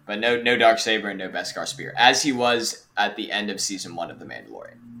 But no Darksaber and no Beskar spear, as he was at the end of season 1 of The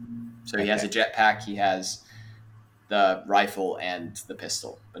Mandalorian. So he has a jetpack, he has the rifle and the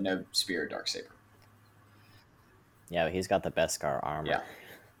pistol, but no spear or Darksaber. Yeah, he's got the Beskar armor. Yeah.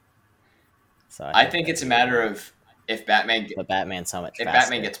 So I think it's a matter of if Batman but Batman's so much if faster.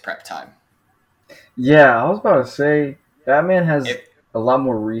 Batman gets prep time. Yeah, I was about to say Batman has If a lot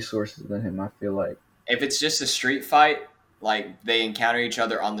more resources than him. I feel like. if it's just a street fight, like they encounter each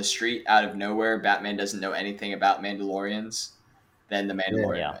other on the street out of nowhere, Batman doesn't know anything about Mandalorians, then the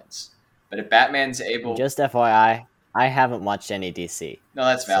Mandalorian Yeah. wins. But if Batman's able, Just FYI, I haven't watched any DC. no,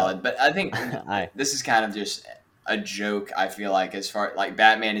 that's valid. But I think I this is kind of just a joke. I feel like as far like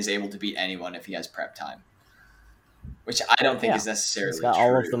Batman is able to beat anyone if he has prep time, which I don't think Yeah. is necessarily he's got true.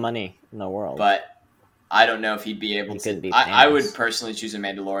 all of the money in the world. But I don't know if he'd be able He to. could beat I would Thanos. personally choose a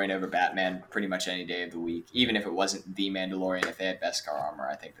Mandalorian over Batman pretty much any day of the week, even if it wasn't the Mandalorian. If they had Beskar armor,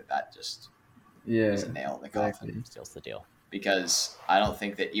 I think that just Yeah. is a nail in the coffin. exactly. Steals the deal. Because I don't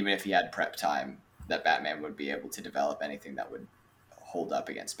think that even if he had prep time, that Batman would be able to develop anything that would hold up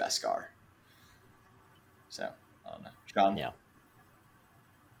against Beskar. So I don't know, Sean. Yeah.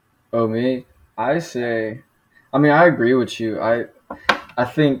 Oh, me? I say, I mean, I agree with you. I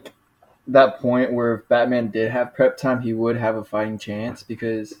think that point where if Batman did have prep time, he would have a fighting chance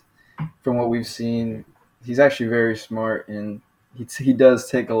because from what we've seen, he's actually very smart and he does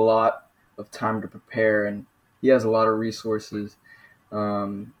take a lot of time to prepare and he has a lot of resources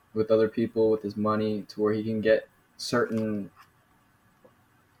with other people, with his money, to where he can get certain,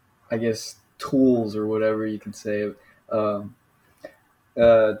 I guess, tools or whatever you can say.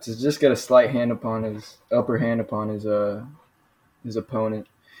 To just get a slight upper hand upon his opponent.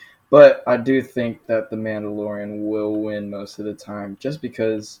 But I do think that the Mandalorian will win most of the time, just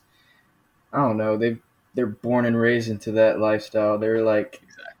because I don't know, they're born and raised into that lifestyle. Exactly.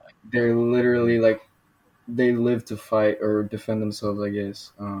 They're literally like they live to fight or defend themselves, I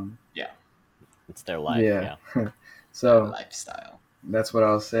guess. It's their life. Yeah. Yeah. So Lifestyle. that's what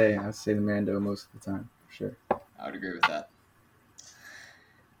I'll say. I'd say the Mando most of the time, for sure. I would agree with that.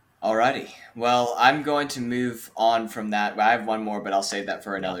 Alrighty. Well, I'm going to move on from that. I have one more, but I'll save that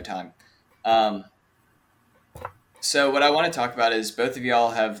for another time. So what I want to talk about is both of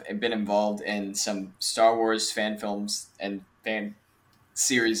y'all have been involved in some Star Wars fan films and fan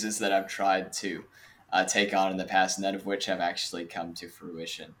series that I've tried to take on in the past, none of which have actually come to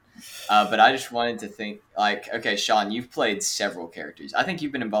fruition. But I just wanted to think, like, okay, Sean, you've played several characters. I think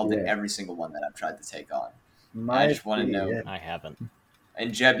you've been involved in Yeah. every single one that I've tried to take on. Might just wanna be, know- yeah. I haven't.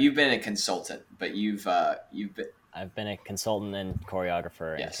 And Jeb, you've been a consultant, but you've been, I've been a consultant and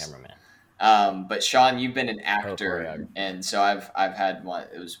choreographer Yes. and cameraman. but Sean, you've been an actor, choreographer. and so I've had one.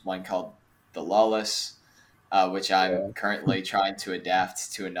 It was one called The Lawless, which I'm currently trying to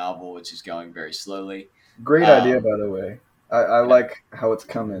adapt to a novel, which is going very slowly. Great Um, idea, by the way. I like how it's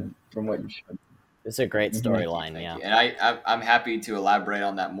coming from what you showed. It's a great Mhm. storyline. Thank Yeah. you. And I'm happy to elaborate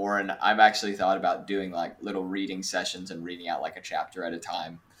on that more. And I've actually thought about doing like little reading sessions and reading out like a chapter at a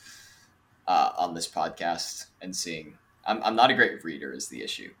time on this podcast and seeing. I'm not a great reader is the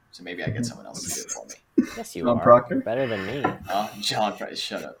issue, so maybe I get someone else to do it for me. Yes, you John are. Proctor? Better than me. John Price,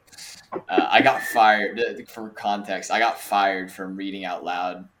 shut up. I got fired. For context, I got fired from reading out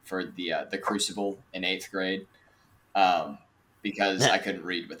loud for the Crucible in 8th grade because I couldn't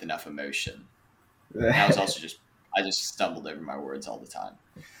read with enough emotion. And I was also I just stumbled over my words all the time.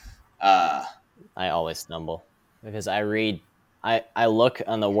 I always stumble because I read. I look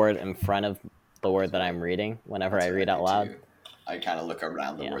on the word in front of the word that I'm reading whenever I That's read what out do, loud. too. I kind of look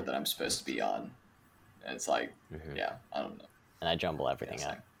around the Yeah. word that I'm supposed to be on. And it's like, Mhm. yeah, I don't know. And I jumble everything Yes,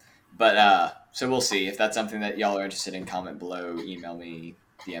 up. But so we'll see if that's something that y'all are interested in. Comment below, email me,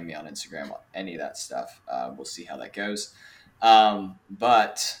 DM me on Instagram, any of that stuff. We'll see how that goes.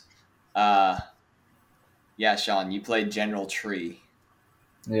 Yeah, Sean, you played General Tree.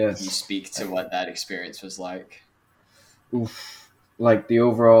 Can you Yes. speak to what that experience was like? Oof. Like the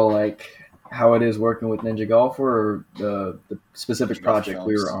overall, like how it is working with Ninja Golfer, or the specific Ninja Golfer project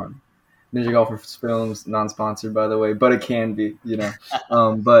we Films. were on. Ninja Golfer Films, non-sponsored, by the way, but it can be,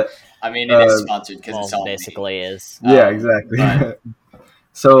 But I mean, it is Uh, sponsored because Well, it's all me. basically is, yeah, exactly. but-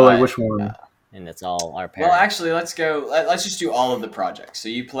 So, but, which one? and it's all our Well, parents. actually, let's go. Let's just do all of the projects. So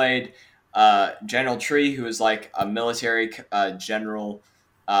you played General Tree, who was like a military general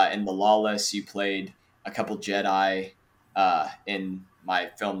in The Lawless. You played a couple Jedi in my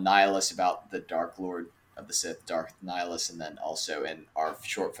film Nihilus about the Dark Lord of the Sith, Darth Nihilus, and then also in our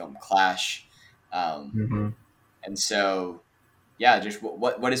short film Clash. Mhm. And so, yeah, just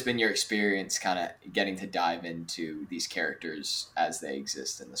what has been your experience kind of getting to dive into these characters as they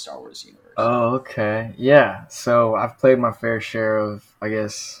exist in the Star Wars universe? Oh, okay. Yeah. So I've played my fair share of, I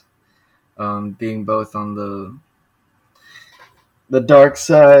guess, being both on the dark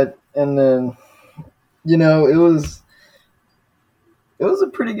side and then it was a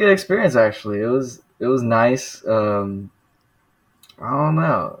pretty good experience actually. It was nice. I don't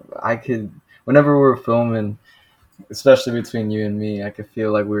know. Whenever we were filming, especially between you and me, I could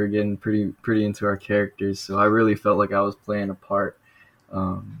feel like we were getting pretty into our characters. So I really felt like I was playing a part,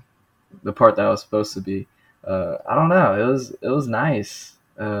 the part that I was supposed to be. I don't know. It was nice.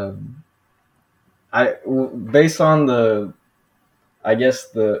 Based on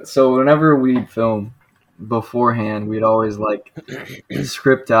so whenever we'd film beforehand, we'd always like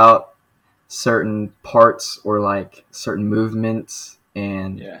script out certain parts or like certain movements,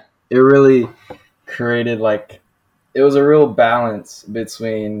 and Yeah. it really created like it was a real balance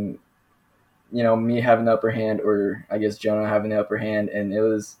between me having the upper hand, or I guess Jonah having the upper hand, and it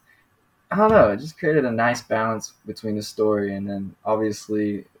was, I don't know, it just created a nice balance between the story, and then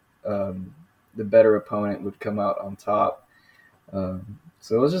obviously the better opponent would come out on top. So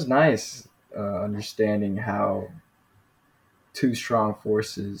it was just nice understanding how two strong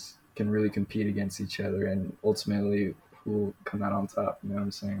forces can really compete against each other, and ultimately who will come out on top. You know what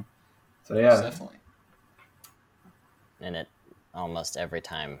I'm saying? So yeah, Definitely. And it almost every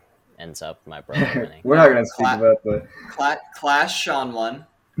time ends up my brother winning. we're not gonna speak about the. Clash Sean won.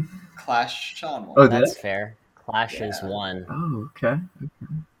 Oh, did That's it? fair. Clash is Yeah. one. Oh, okay.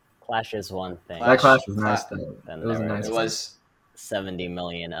 Clash is one thing. That class was Cla- nice though. Then It was a there nice. It was. 70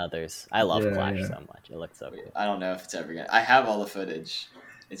 million others. I love Yeah, Clash yeah. so much. It looks so cool. I don't know if it's ever gonna. I have all the footage.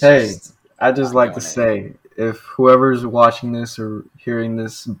 It's Hey, just I just not like to going say, if whoever's watching this or hearing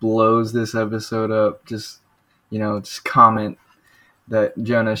this blows this episode up, just comment that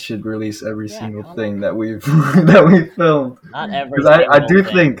Jonah should release every Yeah, single comment. thing that we've that we filmed. Not every Because I do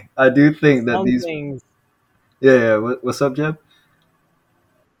single think that Some these things. yeah. What's up, Jeb?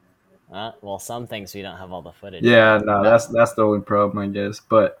 Well, some things we don't have all the footage. Yeah, no, that's the only problem, I guess.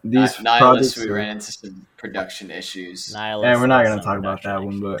 But these Nihilus, projects, we ran into some production issues. Nihilus and we're not has gonna some talk about that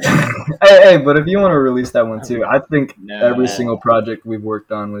one. production But hey, but if you want to release that one too, I think No. every single project we've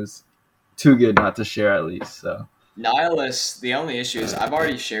worked on was too good not to share at least. So Nihilus, the only issue is I've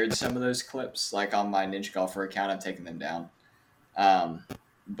already shared some of those clips, like on my Ninja Golfer account. I've taken them down.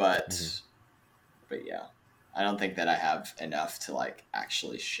 But yeah, I don't think that I have enough to like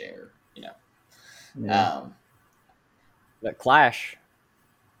actually share. yeah. But Clash.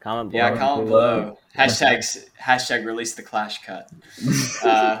 Comment below. Yeah, comment below. Hashtag release the Clash cut.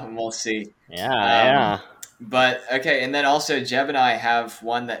 And we'll see. Yeah. But okay, and then also Jeb and I have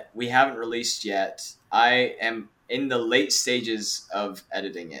one that we haven't released yet. I am in the late stages of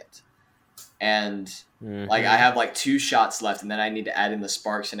editing it, and like I have like 2 shots left, and then I need to add in the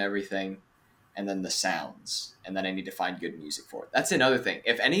sparks and everything, and then the sounds, and then I need to find good music for it. That's another thing.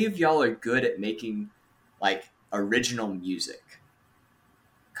 If any of y'all are good at making like original music,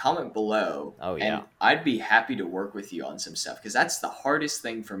 comment below. Oh, yeah. And I'd be happy to work with you on some stuff, because that's the hardest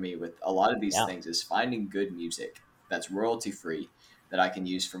thing for me with a lot of these things is finding good music that's royalty free that I can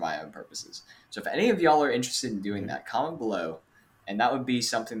use for my own purposes. So if any of y'all are interested in doing that, comment below, and that would be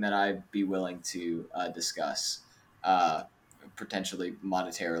something that I'd be willing to discuss, potentially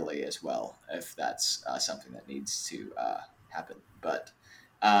monetarily as well, if that's something that needs to happen. But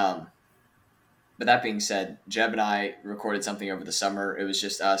that being said, Jeb and I recorded something over the summer. It was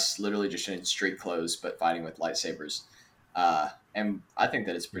just us, literally just in street clothes, but fighting with lightsabers. And I think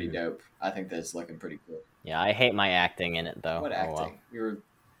that it's pretty dope. I think that it's looking pretty cool. Yeah, I hate my acting in it though. What acting? Oh, well. We were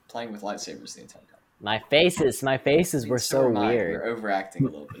playing with lightsabers the entire time. My faces were so am I. weird. We're overacting a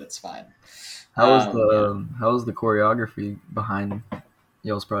little bit. It's fine. How was the choreography behind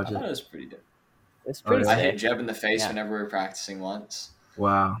y'all's I project? thought it was pretty dope. It's pretty I sick. hit Jeb in the face Yeah. whenever we were practicing once.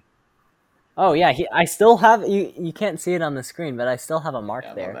 Wow. Oh yeah, I still have you can't see it on the screen, but I still have a mark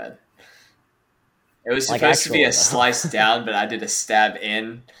Yeah, my there. bad. It was Like supposed to be a actual, though. slice down, but I did a stab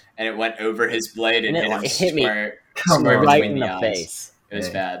in, and it went over his blade and, And it, hit him like, hit me square Come on. Right between in the eyes. face. It was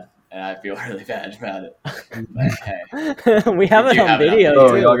Yeah. bad, and I feel really bad about it. But hey, We have it do on have it on video Oh,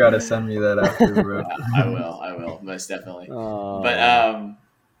 too. y'all gotta send me that after, bro. I will, most definitely. Oh.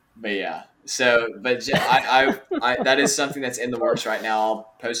 But yeah. So, but I that is something that's in the works right now.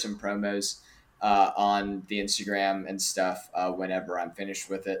 I'll post some promos on the Instagram and stuff whenever I'm finished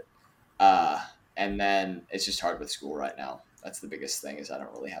with it. And then it's just hard with school right now. That's the biggest thing, is I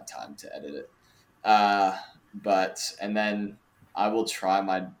don't really have time to edit it. And then I will try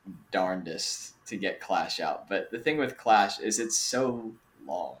my darndest to get Clash out. But the thing with Clash is it's so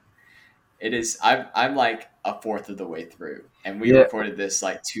long. It is. I'm like a fourth of the way through, and we Yeah. recorded this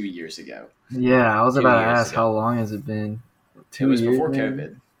like 2 years ago. Yeah, I was 2 about to years ask, ago. how long has it been? It was before maybe? COVID.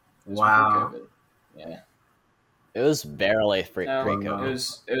 It was Wow. before COVID. Yeah. It was barely No,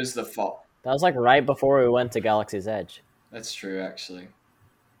 pre-COVID. it was the fall. That was like right before we went to Galaxy's Edge. That's true, actually.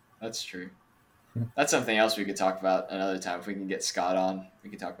 That's true. That's something else we could talk about another time. If we can get Scott on, we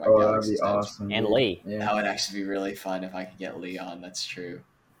could talk about Oh, that'd be Galaxy's Edge. awesome. And dude. Lee. Yeah. That would actually be really fun if I could get Lee on. That's true.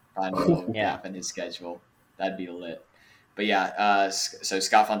 Find a little Yeah. gap in his schedule. That'd be lit. But yeah, so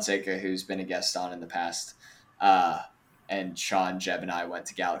Scott Fonseca, who's been a guest on in the past, and Sean, Jeb, and I went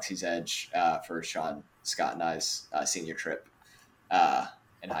to Galaxy's Edge for Sean, Scott, and I's senior trip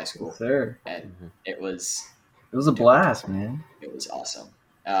in high school, Yes, sir. and it was It was a blast, man. awesome.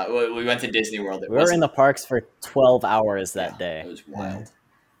 We went to Disney World. We were in the parks for 12 hours that It day. was wild.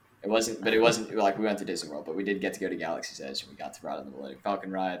 It wasn't like we went to Disney World, but we did get to go to Galaxy's Edge, and we got to ride on the Millennium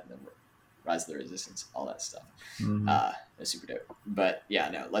Falcon ride, and then Rise of the Resistance, all that stuff. Mhm. It was super dope. But yeah,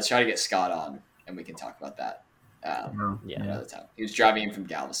 no, let's try to get Scott on, and we can talk about that Yeah. another time. He was driving in from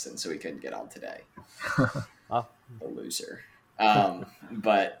Galveston, so he couldn't get on today. Oh. The loser.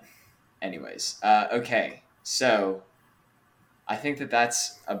 But anyways, okay. So I think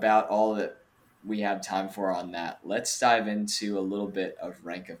that's about all that we have time for on that. Let's dive into a little bit of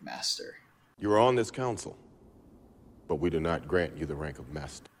Rank of Master. You are on this council, but we do not grant you the rank of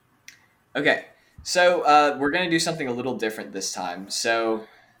master. Okay, so we're going to do something a little different this time. So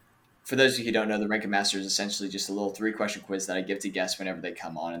for those of you who don't know, the Rank of Master is essentially just a little 3-question quiz that I give to guests whenever they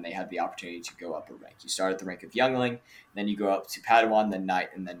come on, and they have the opportunity to go up a rank. You start at the rank of Youngling, then you go up to Padawan, then Knight,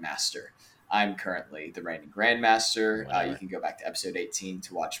 and then Master. I'm currently the reigning Grandmaster. You can go back to episode 18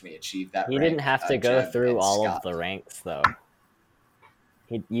 to watch me achieve that You rank. didn't have to go Jeb through and all Scott. of the ranks, though.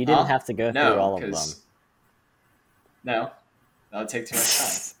 You didn't have to go through all of them. No, that would take too much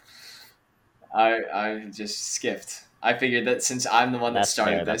time. I just skipped. I figured that since I'm the one that That's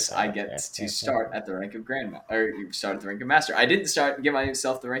started fair, this, that's fair, I get that's to fair. start at the rank of Grandmaster, or you start at the rank of Master. I didn't start and give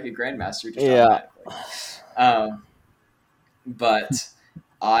myself the rank of Grandmaster just Yeah. automatically. But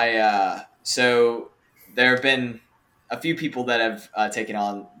so there have been a few people that have taken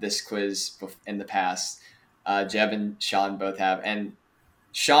on this quiz in the past. Jeb and Sean both have, and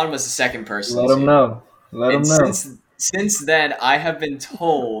Sean was the second person. Let them know. Let them And know. since then, I have been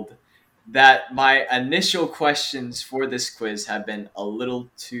told that my initial questions for this quiz have been a little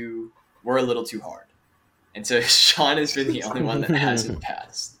too hard, and so Sean has been the only one that hasn't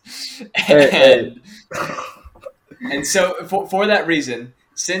passed. Hey. And so for that reason,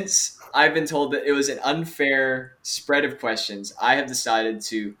 since I've been told that it was an unfair spread of questions, I have decided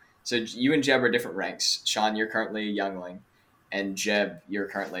to. So you and Jeb are different ranks. Sean, you're currently a Youngling, and Jeb, you're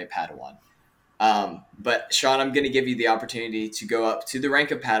currently a Padawan. But Sean, I'm going to give you the opportunity to go up to the rank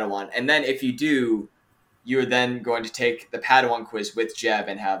of Padawan, and then if you do, you're then going to take the Padawan quiz with Jeb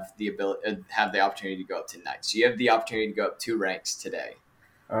and have the opportunity to go up to Knight. So you have the opportunity to go up 2 ranks today.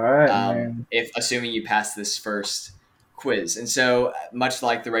 All right, man. If assuming you pass this first quiz. And so much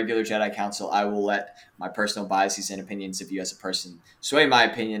like the regular Jedi Council, I will let my personal biases and opinions of you as a person sway my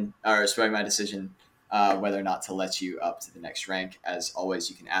opinion or sway my decision whether or not to let you up to the next rank. As always,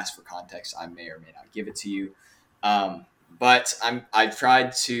 you can ask for context. I may or may not give it to you. But I've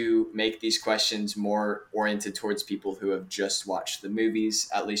tried to make these questions more oriented towards people who have just watched the movies,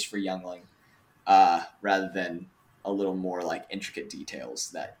 at least for Youngling, rather than a little more like intricate details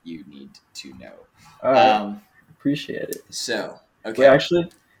that you need to know. All right. Appreciate it. So, okay. Wait, actually,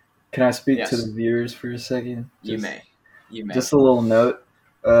 can I speak Yes. to the viewers for a second? You may. Just a little note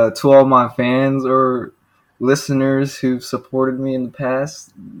to all my fans or listeners who've supported me in the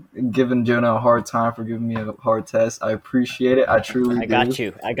past, giving Jonah a hard time for giving me a hard test. I appreciate it. I truly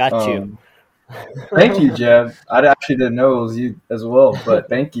do. I got you. Thank you, Jeb. I actually didn't know it was you as well, but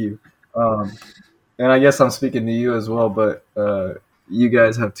thank you. And I guess I'm speaking to you as well, but you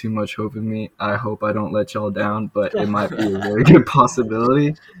guys have too much hope in me. I hope I don't let y'all down, but it might be a very good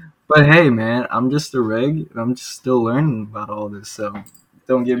possibility. But hey, man, I'm just a reg, and I'm just still learning about all this, so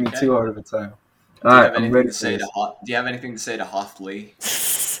don't give me Okay. too hard of a time. Do All you right, have I'm anything ready to for say this. to Do you have anything to say to Hoth Lee?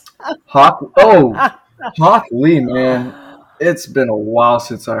 Hawk Lee, man. It's been a while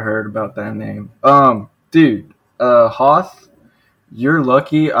since I heard about that name. Dude, Hoth, you're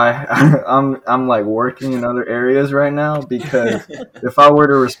lucky. I'm like working in other areas right now because if I were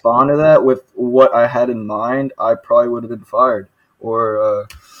to respond to that with what I had in mind, I probably would have been fired. Or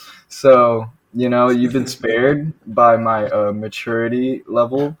so you've been spared by my maturity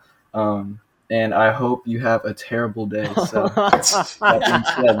level. And I hope you have a terrible day. So that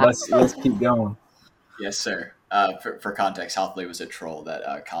being said, let's keep going. Yes, sir. For context, Hoth Lee was a troll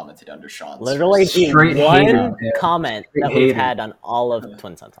that commented under Sean's. Literally the Straight one hater, yeah. comment Straight that we've hater. had on all of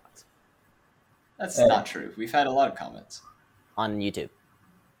Twin Sun Talks That's not true. We've had a lot of comments. on YouTube.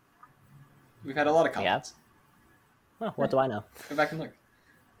 We've had a lot of We have? comments. Well, what do I know? Go back and look.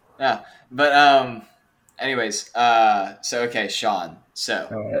 Yeah, but anyways, so okay, Sean. So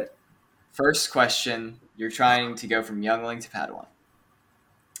All right. first question, you're trying to go from youngling to Padawan.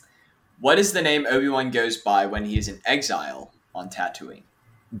 What is the name Obi-Wan goes by when he is in exile on Tatooine?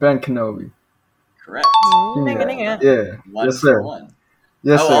 Ben Kenobi. Correct. Give me Ding, that. ding, ding. Yeah. One Yes, for sir. one.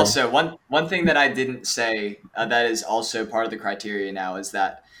 Yes, sir. Also one thing that I didn't say that is also part of the criteria now is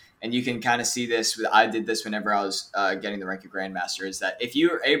that, and you can kind of see this. I did this whenever I was getting the rank of Grandmaster. Is that if you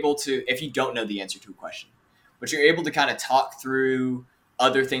don't know the answer to a question, but you're able to kind of talk through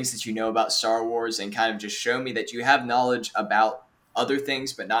other things that you know about Star Wars and kind of just show me that you have knowledge about other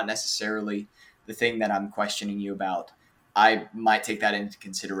things, but not necessarily the thing that I'm questioning you about, I might take that into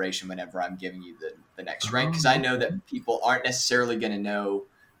consideration whenever I'm giving you the next rank, because I know that people aren't necessarily going to know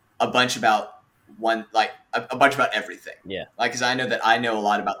a bunch about a bunch about everything. Yeah. Like, because I know that I know a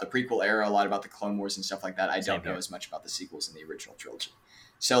lot about the prequel era, a lot about the Clone Wars and stuff like that. I Same don't know here. as much about the sequels in the original trilogy.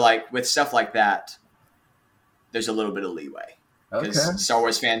 So, like, with stuff like that, there's a little bit of leeway because Okay. Star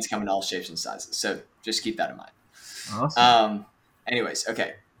Wars fans come in all shapes and sizes. So just keep that in mind. Awesome. Anyways,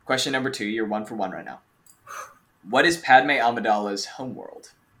 okay. Question number 2. You're 1 for 1 right now. What is Padme Amidala's homeworld?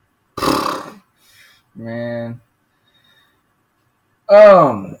 Man.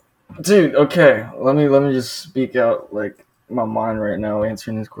 Dude, okay. Let me just speak out like my mind right now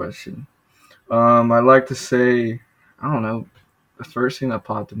answering this question. I'd like to say, I don't know, the first thing that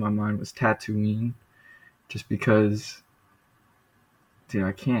popped in my mind was Tatooine. Just because, dude,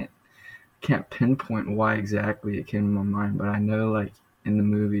 I can't pinpoint why exactly it came to my mind, but I know like in the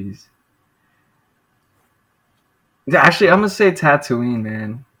movies. Actually, I'm gonna say Tatooine,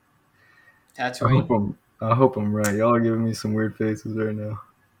 man. Tatooine. I hope I'm right. Y'all are giving me some weird faces right now.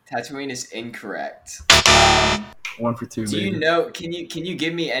 Tatooine is incorrect. 1 for 2. Do baby. you know? Can you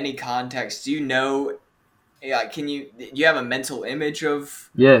give me any context? Do you know? Yeah. Do you have a mental image of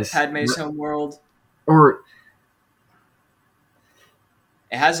Yes. Padme's homeworld? Or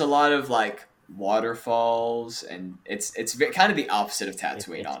It has a lot of like waterfalls, and it's kind of the opposite of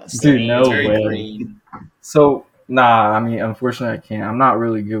Tatooine, honestly. Dude, no It's very way. green. so nah. I mean, unfortunately, I can't. I'm not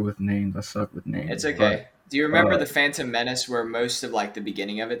really good with names. I suck with names. It's okay. Do you remember uh, the Phantom Menace, where most of like the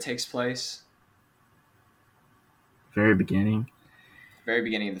beginning of it takes place? But very beginning. Very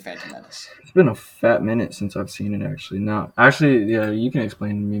beginning of the Phantom Menace. It's been a fat minute since I've seen it. Actually, no. Actually, yeah. You can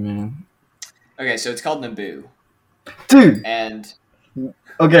explain to me, man. Okay, so it's called Naboo, Dude. and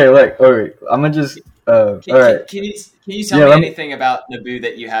Okay. Like, all right. I'm gonna just. All right. can you tell Yeah, me let me- anything about Naboo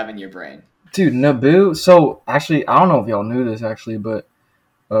that you have in your brain? Dude, Naboo. So actually, I don't know if y'all knew this actually, but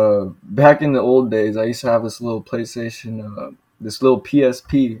back in the old days, I used to have this little PlayStation, this little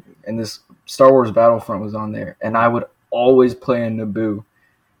PSP, and this Star Wars Battlefront was on there, and I would always play in Naboo.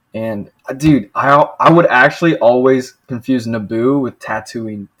 And dude, I would actually always confuse Naboo with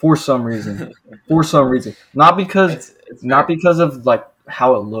Tatooine for some reason. Not because It's because of like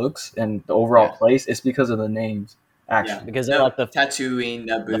how it looks and the overall Yeah. place. It's because of the names. Actually, Because they're like the Tatooine,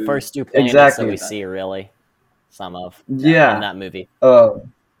 Naboo. the first 2 planets Exactly. that we see, really. Some of. Yeah. In that movie.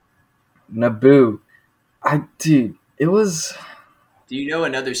 Naboo. It was. Do you know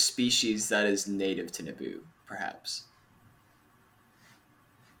another species that is native to Naboo? Perhaps.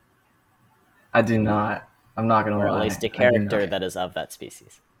 I do not. I'm not gonna Or lie. at least I a do character not. that is of that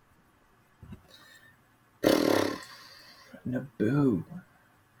species. Naboo.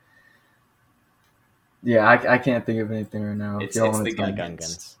 Yeah, I can't think of anything right now. If It's y'all the wanna tell me.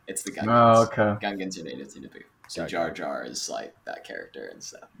 Gungans. It's the Gungans. Oh, okay. Gungans are native to Naboo. So Jar Jar is like that character and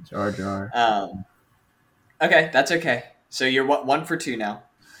stuff. Jar Jar. Okay, that's okay. So you're 1 for 2 now.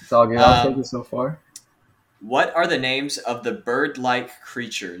 It's all good. I'll take it so far. What are the names of the bird-like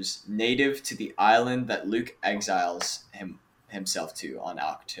creatures native to the island that Luke exiles himself to on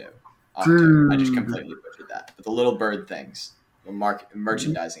Octo? I just completely butchered that. But the little bird things, the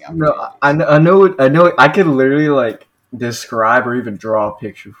merchandising opportunities. No, I know. I could literally like describe or even draw a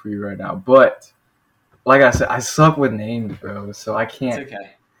picture for you right now, but like I said, I suck with names, bro. So I can't. It's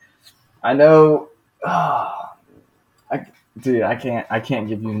okay. I know. I can't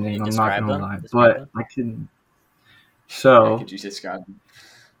give you a name. you I'm not describe gonna them? lie, Describe but them? I can. Yeah, So could you describe them?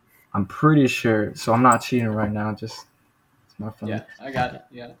 I'm pretty sure. So I'm not cheating right now. Just it's my phone. Yeah, I got it.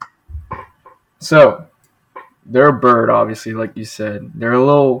 Yeah. So they're a bird, obviously, like you said. They're a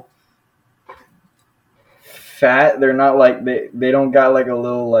little fat. They're not like they don't got like a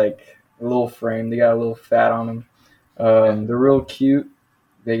little frame. They got a little fat on them. They're real cute.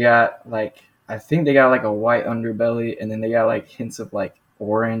 They got like I think they got like a white underbelly, and then they got like hints of like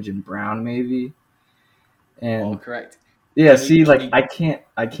orange and brown maybe. And All correct. yeah, Can you- see, can like you- I can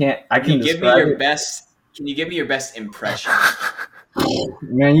Can you give me describe your it. best? Can you give me your best impression?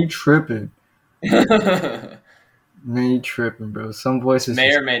 Man, you tripping. this Man, you tripping, bro. Some voices.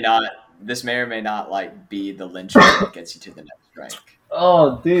 may or may not like be the linchpin that gets you to the next rank.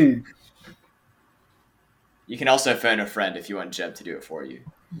 Oh, dude. You can also phone a friend if you want Jeb to do it for you.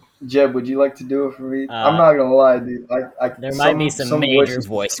 Jeb, would you like to do it for me? I'm not gonna lie, dude. There might be some major voices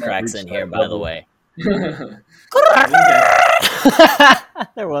voice can't cracks reach in here, that by the level. way. Okay.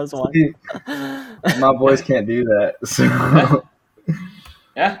 There was one. My voice can't do that. So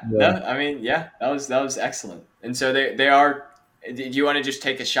Yeah, Yeah. no, I mean, yeah, that was excellent. And so they are. Do you want to just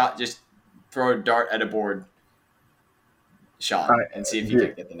take a shot, just throw a dart at a board, Sean, and see if you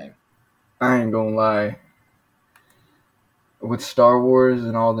can get the name? I ain't gonna lie. With Star Wars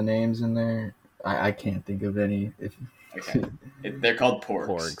and all the names in there, I can't think of any. Okay, they're called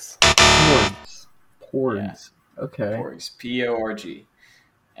porgs. Porgs. Okay. Porgs. Porg.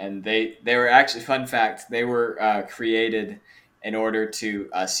 And they were actually, fun fact, they were created in order to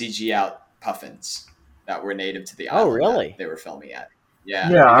CG out puffins that were native to the Oh, island really? that they were filming at.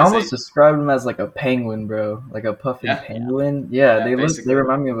 Yeah. Yeah, I because almost described them as like a penguin, bro. Like a puffin Yeah. penguin. Yeah, Yeah, they basically.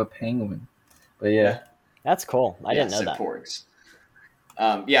 remind me of a penguin. But yeah. That's cool. I didn't know so that. porgs.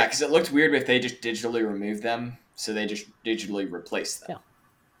 Yeah, because it looked weird if they just digitally removed them, so they just digitally replaced them.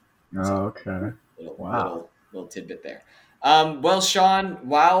 Yeah. Oh, okay. Wow. Little tidbit there. Well, Sean,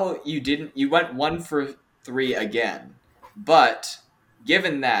 while you went 1 for 3 again, but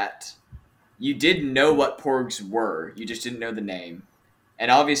given that you did know what porgs were, you just didn't know the name, and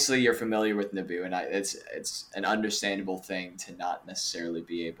obviously you're familiar with Naboo, and it's an understandable thing to not necessarily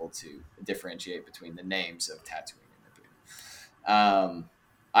be able to differentiate between the names of Tatooine and Naboo.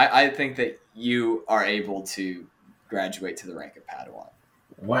 I think that you are able to graduate to the rank of Padawan.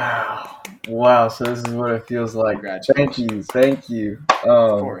 Wow. So this is what it feels like. Congratulations. Thank you.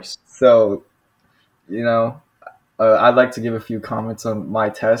 Of course. So, I'd like to give a few comments on my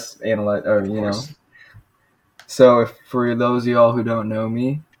test, course. So for those of y'all who don't know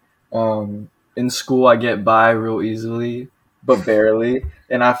me, in school I get by real easily, but barely,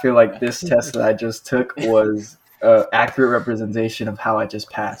 and I feel like this test that I just took was an accurate representation of how I just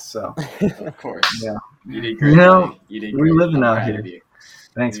passed. So Of course. Yeah. You did great. You know, buddy. You did we're great. living I'm out proud here. of you.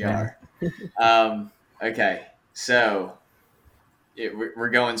 thanks, We man. are. Okay. So we're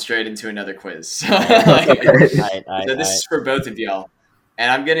going straight into another quiz. Okay. So this is for both of y'all,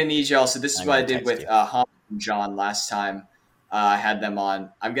 and I'm gonna need y'all. So this is I'm what I gonna did with text you. Hom and John last time. I had them on.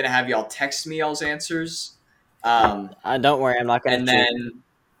 I'm gonna have y'all text me y'all's answers, Don't worry, I'm not gonna. and cheat. then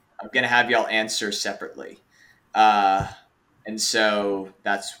I'm gonna have y'all answer separately. And so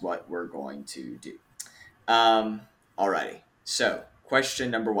that's what we're going to do. Alrighty. So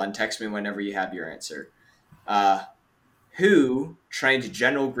question number 1. Text me whenever you have your answer. Who trained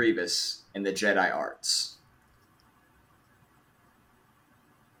General Grievous in the Jedi arts?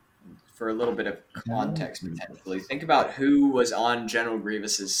 For a little bit of context, potentially, think about who was on General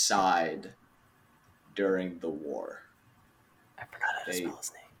Grievous's side during the war. I forgot how to spell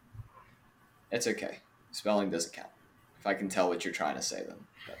his name. It's okay. Spelling doesn't count. If I can tell what you're trying to say, then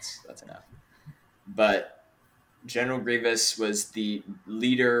that's enough. But General Grievous was the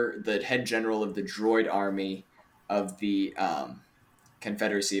leader, the head general of the droid army of the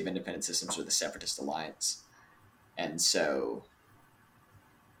Confederacy of Independent Systems, or the Separatist Alliance. And so,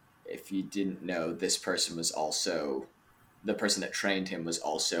 if you didn't know, this person was also, the person that trained him was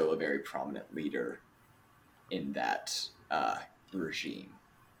also a very prominent leader in that regime.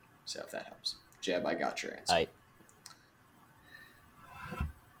 So if that helps. Jeb, I got your answer.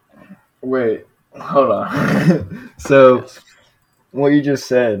 Wait, hold on. So, what you just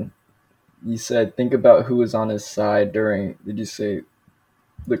said, you said think about who was on his side during, did you say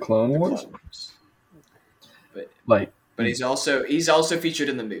the Clone Wars? Clone Wars. Like, But he's also featured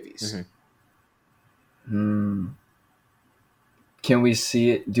in the movies. Mm-hmm. Can we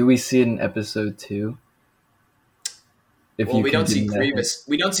see it? Do we see it in episode 2? Well, we don't see Grievous.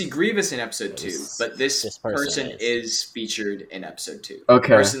 We don't see Grievous in episode 2, but this person is. is featured in episode 2. Okay.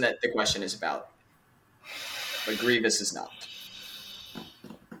 The person that the question is about. But Grievous is not.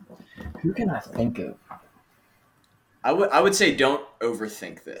 Who can I think of? I would say don't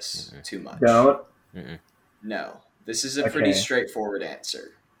overthink this too much. Don't? No. This is a pretty Okay. straightforward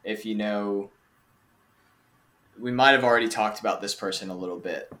answer. If you know, we might have already talked about this person a little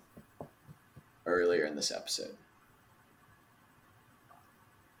bit earlier in this episode.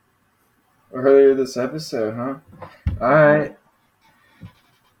 Earlier this episode, huh? Alright.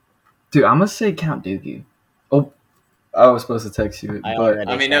 Dude, I'm gonna say Count Dooku. Oh, I was supposed to text you, I but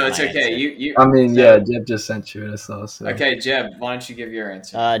already I mean, said no, it's my okay. answer. You. I mean, so- yeah, Jeb just sent you this also. Okay, Jeb, why don't you give your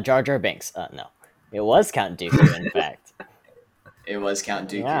answer? Jar Jar Binks. No, it was Count Dooku. In fact, It was Count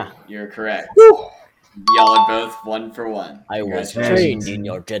Dooku. Yeah. You're correct. Y'all are both 1 for 1. I was Congratulations. trained in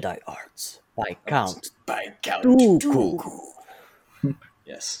your Jedi arts by Count By Count Dooku. Dooku.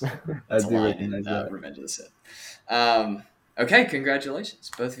 Yes. I That's a do line recognize in that. Revenge of the Sith. Okay,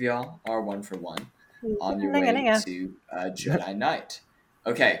 congratulations. Both of y'all are 1 for 1 on your way to Jedi Knight.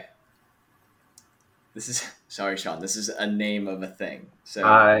 Okay. This is sorry, Sean. This is a name of a thing. So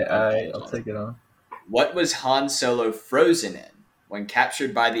I'll take it on. What was Han Solo frozen in when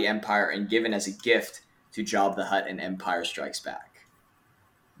captured by the Empire and given as a gift to Jabba the Hutt in Empire Strikes Back?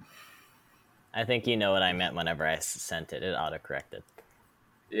 I think you know what I meant whenever I sent it. It autocorrected.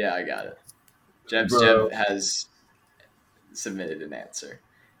 Yeah, I got it. Bro. Jeb has submitted an answer.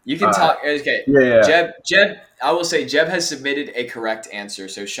 You can talk. Okay. Yeah. Jeb. I will say Jeb has submitted a correct answer.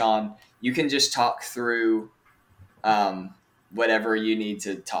 So Sean, you can just talk through, whatever you need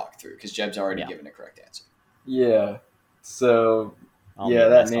to talk through because Jeb's already given a correct answer. Yeah. So I'll yeah, mute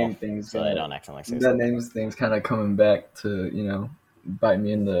that myself name thing's so I don't accidentally say that something. names thing's kind of coming back to bite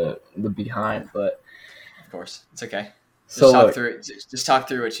me in the behind, but Of course, it's okay. Just so talk look, through it. Just talk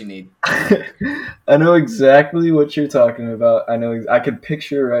through what you need. I know exactly what you're talking about. I could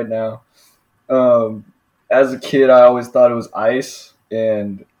picture it right now. As a kid, I always thought it was ice,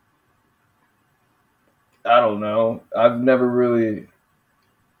 and I don't know. I've never really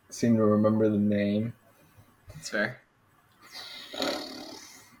seemed to remember the name, That's fair.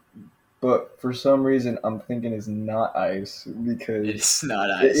 but for some reason, I'm thinking it's not ice because It's not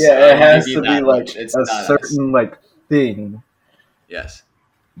ice. yeah, I'll it has give you to that be like much. It's a not ice. certain like thing. Yes.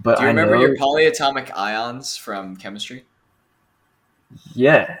 But Do you I remember know, your polyatomic ions from chemistry?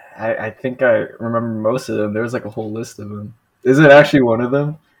 yeah, I think I remember most of them. There's like a whole list of them. Is it actually one of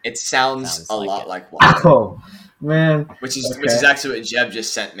them? It sounds Sounds a like lot it. like one, Oh man. which is Okay. actually what Jeb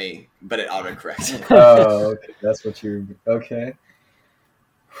just sent me, but it autocorrected. Oh, okay. That's what you're okay.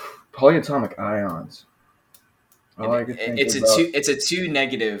 Polyatomic ions. All I could think It's about. a two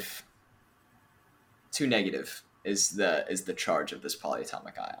negative. Two negative is the charge of this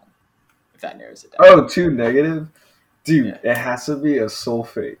polyatomic ion. If that narrows it down. Oh, 2 negative? Dude, Yeah. it has to be a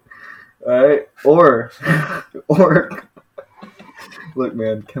sulfate. Alright? Or look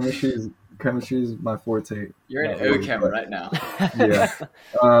man, chemistry is my forte. You're an Not really, OChem but- right now. Yeah.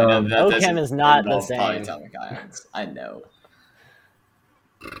 I know that OChem doesn't is not the involve same. polyatomic ions. I know.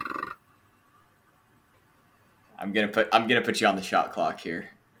 I'm gonna put you on the shot clock here,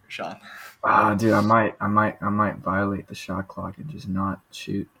 Sean. Dude, I might violate the shot clock and just not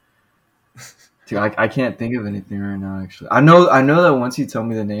shoot. Dude, I can't think of anything right now. Actually, I know that once you tell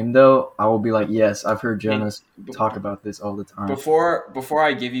me the name, though, I will be like, yes, I've heard Jonas talk about this all the time. Before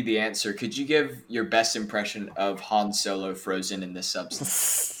I give you the answer, could you give your best impression of Han Solo frozen in this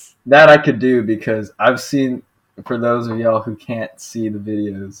substance? That I could do because I've seen. For those of y'all who can't see the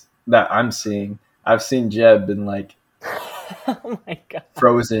videos that I'm seeing, I've seen Jeb been like Oh my god.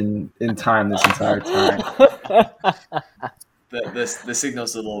 frozen in time this entire time. The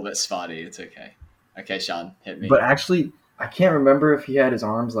signal's a little bit spotty. It's okay. Okay, Sean, hit me. But actually, I can't remember if he had his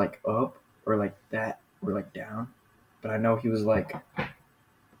arms like up or like that or like down. But I know he was like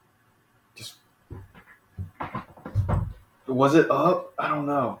just. Was it up? I don't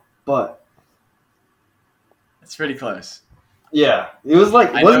know, but It's pretty close. yeah, it was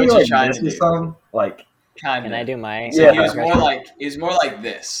like. I know Wasn't he what you're like trying this to or do. something? Like Kind Can of. I do my? So Yeah. he was more like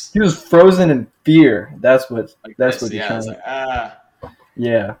this. he was frozen in fear. That's what. Like That's this. what you're Yeah. trying It's to. like, ah.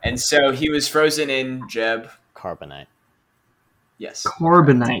 Yeah. And so he was frozen in Jeb. Carbonite. Yes.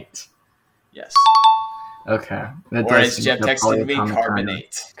 Carbonite. Yes. Okay. That Or does as seem Jeb like a texted me, polyatomic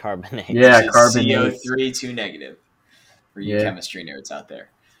carbonate. Carbonate. Yeah, Which is carbonate. CO3 2 negative for you Yeah. chemistry nerds out there.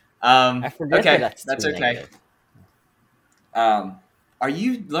 I forget Okay, that that's too okay. negative. Are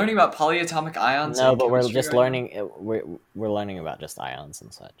you learning about polyatomic ions? No, in but we're chemistry just right now? learning. We're learning about just ions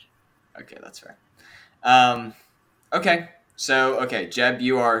and such. Okay, that's fair. Okay, so Jeb,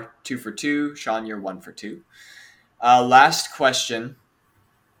 you are 2 for 2. Sean, you're 1 for 2. Last question,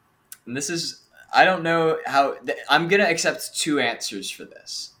 and this is I don't know how I'm gonna accept 2 answers for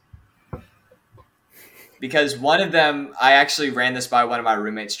this because one of them I actually ran this by one of my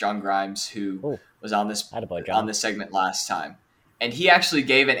roommates, John Grimes, who Ooh. was on this Attaboy, John. on this segment last time, and he actually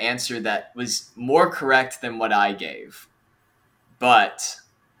gave an answer that was more correct than what I gave, but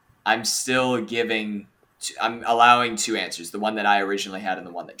I'm still I'm allowing 2 answers, the one that I originally had and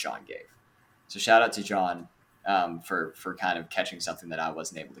the one that John gave. So shout out to John for kind of catching something that I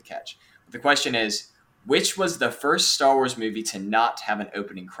wasn't able to catch. But the question is, which was the first Star Wars movie to not have an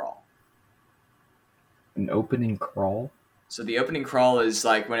opening crawl? An opening crawl. So the opening crawl is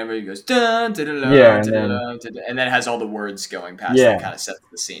like whenever he goes dun dun dun dun, Yeah, and dun, then- dun, dun, dun, and then it has all the words going past Yeah. that kind of sets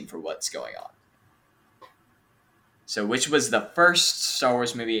the scene for what's going on. So which was the first Star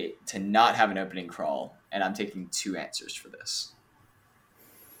Wars movie to not have an opening crawl? And I'm taking 2 answers for this.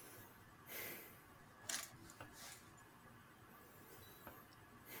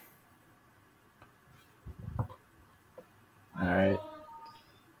 All right.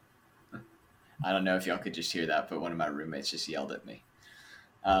 I don't know if y'all could just hear that, but one of my roommates just yelled at me.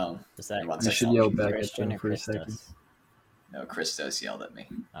 Is that One You second. should yell back at Christian them or for a second. Christos? No, Christos yelled at me.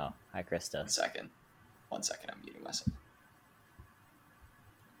 Oh, hi, One Christos. second. One second, I'm muting myself.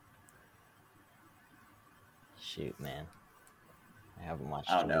 Shoot, man. I haven't watched.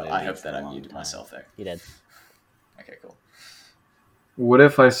 I don't a know. movie I hope for that a I long muted time. myself there. You did. Okay, cool. What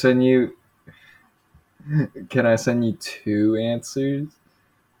if I send you? Can I send you 2 answers?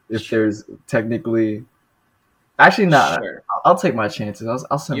 If there's technically, actually not. Sure. I'll take my chances.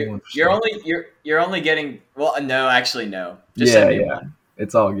 I'll send one. For You're sure. you're only getting no, actually no. Just send me one.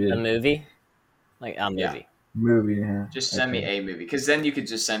 It's all A good. movie, like a movie. Yeah. Movie. Yeah. Just send me a movie, because then you could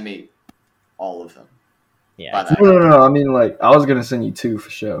just send me all of them. Yeah. By that. No. I mean, like, I was gonna send you 2 for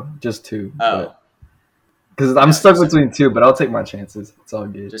sure, just 2. Oh, Because I'm stuck between 2, but I'll take my chances. It's all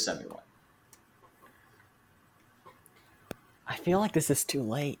good. just send me one. I feel like this is too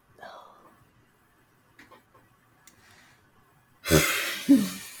late.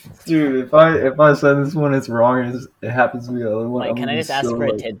 Dude, if I send this one, it's wrong. It happens to be the other one. Like, I'm can I gonna be just ask so, for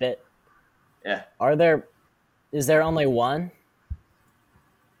a like- tidbit? Yeah. Is there only one?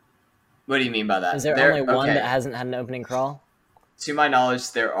 What do you mean by that? Is there only one that hasn't had an opening crawl? To my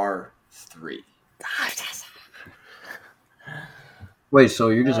knowledge, there are 3. Wait, so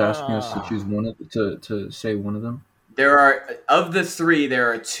you're just asking us to choose one to say one of them? There are of the 3,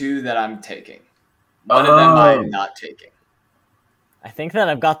 there are 2 that I'm taking. One of them I'm not taking. I think that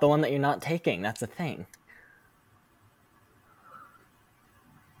I've got the one that you're not taking. That's a thing.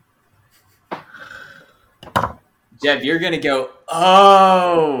 Jeff, you're gonna go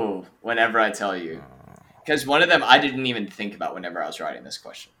whenever I tell you, because one of them I didn't even think about whenever I was writing this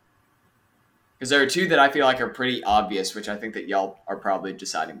question. Because there are 2 that I feel like are pretty obvious, which I think that y'all are probably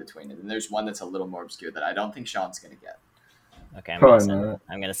deciding between. And then there's one that's a little more obscure that I don't think Sean's going to get. Okay, Probably not.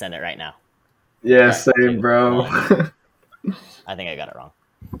 I'm gonna send it right now. Yeah, Okay. same, bro. I think I got it wrong.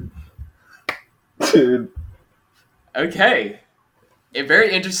 Dude. Okay.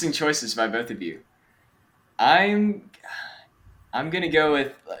 Very interesting choices by both of you. I'm going to go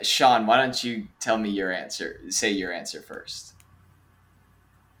with Sean. Why don't you tell me your answer? Say your answer first.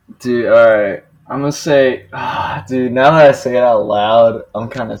 Dude, alright. I'm gonna say, dude, now that I say it out loud, I'm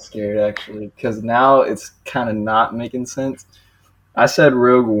kind of scared, actually. Because now it's kind of not making sense. I said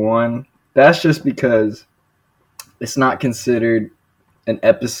Rogue One. That's just because it's not considered an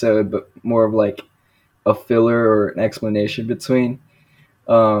episode, but more of like a filler or an explanation between.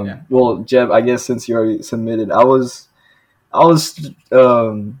 Well, Jeb, I guess since you already submitted, I was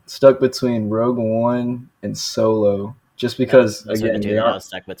stuck between Rogue One and Solo, just because Those are the again two they that I aren't, was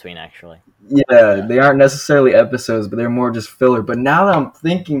stuck between, actually. they aren't necessarily episodes, but they're more just filler. But now that I'm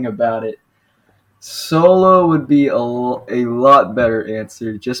thinking about it, Solo would be a lot better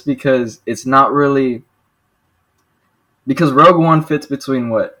answer, just because it's not really, because Rogue One fits between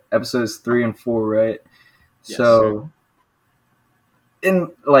what episodes 3 and 4, right? Yes, So,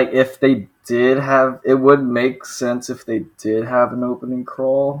 in like if they did have, it would make sense if they did have an opening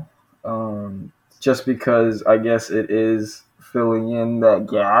crawl, just because I guess it is filling in that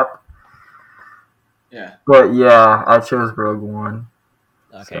gap. Yeah. But yeah, I chose Rogue One.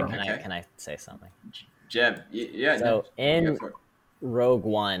 Okay, So- can I say something? Jeb, yeah. So, no, in go for it. Rogue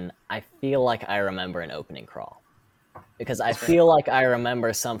One, I feel like I remember an opening crawl. Because I feel like I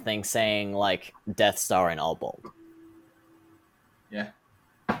remember something saying, like, Death Star and all bold. Yeah.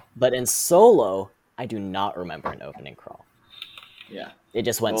 But in Solo, I do not remember an opening crawl. Yeah. It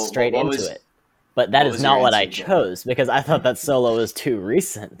just went Well, straight what into was- it. But that what is was not your what I answer, Jeb? chose, because I thought that Solo was too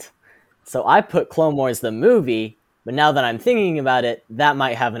recent. So I put Clone Wars the movie, but now that I'm thinking about it, that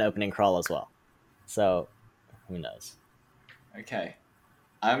might have an opening crawl as well. So, who knows? Okay.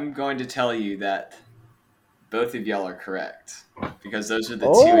 I'm going to tell you that both of y'all are correct, because those are the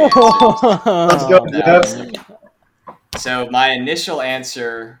two answers. Let's go, that I was looking for. So my initial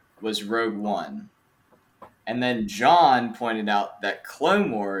answer was Rogue One. And then John pointed out that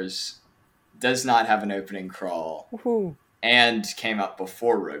Clone Wars does not have an opening crawl and came out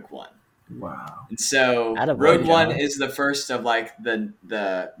before Rogue One. Wow. And so Attaboy, Rogue One John. is the first of like the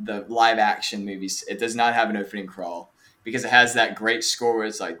live action movies. It does not have an opening crawl because it has that great score where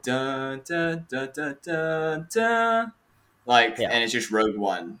it's like dun dun dun dun dun dun Yeah. And it's just Rogue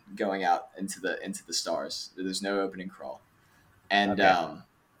One going out into the stars. There's no opening crawl, and Okay.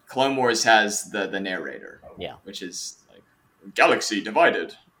 Clone Wars has the narrator, Yeah. which is like galaxy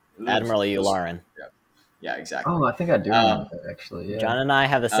divided. Admiral Yularen. Yeah, exactly. Oh, I think I do remember that actually. Yeah. John and I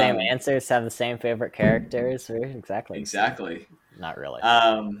have the same Um, answers, have the same favorite characters. We're exactly. the same. Exactly. Not really.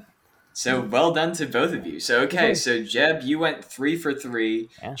 So well done to both of you. So okay, so Jeb, you went 3 for 3.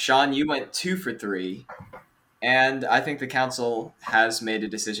 Yeah. Sean, you went 2 for 3. And I think the council has made a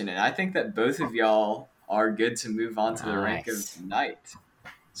decision, and I think that both of y'all are good to move on to the rank of Nice. knight.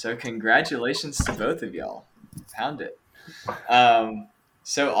 So congratulations to both of y'all. Pound it.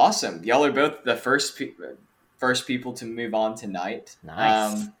 So awesome. Y'all are both the first people to move on to knight.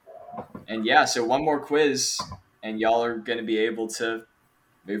 Nice. And yeah, so one more quiz, and y'all are going to be able to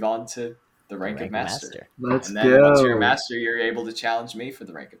move on to the rank of master. Let's And then go. once you're a master, you're able to challenge me for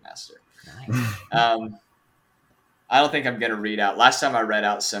the rank of master. Nice. I don't think I'm going to read out. Last time I read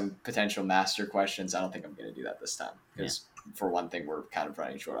out some potential master questions. I don't think I'm going to do that this time because, for one thing, we're kind of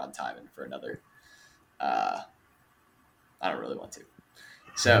running short on time, and for another, I don't really want to.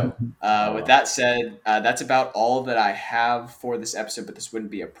 So, with that said, that's about all that I have for this episode, but this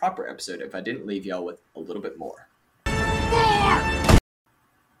wouldn't be a proper episode if I didn't leave y'all with a little bit more.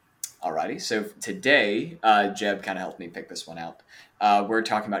 Alrighty, so today, Jeb kind of helped me pick this one out. We're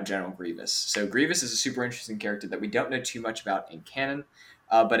talking about General Grievous. So Grievous is a super interesting character that we don't know too much about in canon,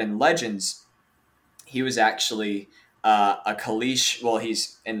 but in Legends, he was actually a Kaleesh. Well,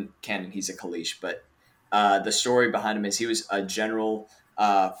 he's in canon, he's a Kaleesh, but the story behind him is he was a general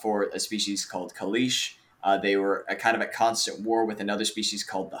for a species called Kaleesh. They were kind of at constant war with another species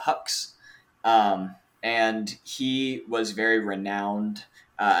called the Hux, and he was very renowned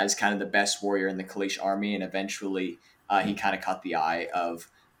as kind of the best warrior in the Kaleesh army, and eventually he kind of caught the eye of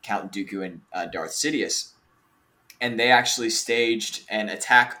Count Dooku and Darth Sidious. And they actually staged an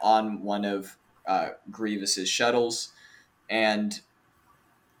attack on one of Grievous's shuttles, and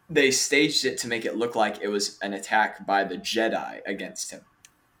they staged it to make it look like it was an attack by the Jedi against him.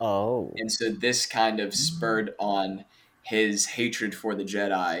 Oh. And so this kind of spurred on his hatred for the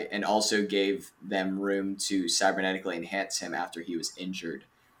Jedi and also gave them room to cybernetically enhance him after he was injured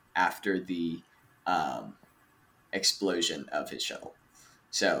after the explosion of his shuttle.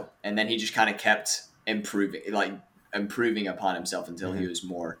 So, and then he just kind of kept improving upon himself until he was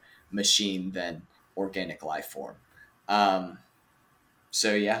more machine than organic life form.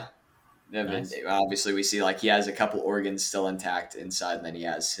 So yeah, Nice. obviously we see like he has a couple organs still intact inside, and then he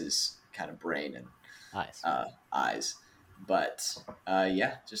has his kind of brain and Nice. eyes. But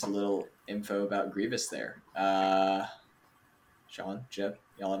yeah, just a little info about Grievous there. Sean, Jeb,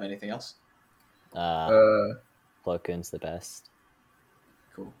 y'all have anything else? Plo Koon's the best.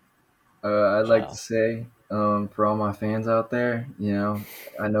 Cool. I'd like Wow. to say, for all my fans out there,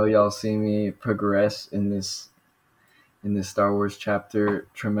 I know y'all see me progress in this Star Wars chapter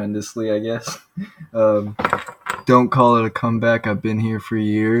tremendously, I guess. Don't call it a comeback. I've been here for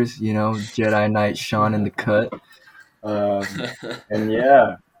years, Jedi Knight Sean in the cut. And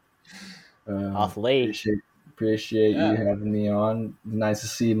yeah. Off Lee. Appreciate Yeah. you having me on. Nice to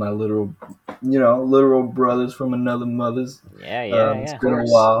see my literal brothers from another mother's. Yeah. It's been a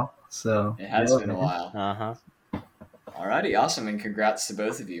while, so It has been a while. Uh-huh. Alrighty, awesome, and congrats to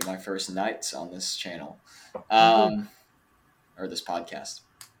both of you, my first knights on this channel, or this podcast.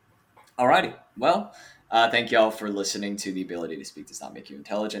 Alrighty, well, thank y'all for listening to The Ability to Speak Does Not Make You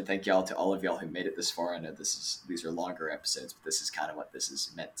Intelligent. Thank y'all to all of y'all who made it this far. I know these are longer episodes, but this is kind of what this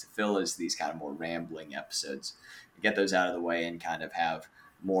is meant to fill, is these kind of more rambling episodes. Get those out of the way and kind of have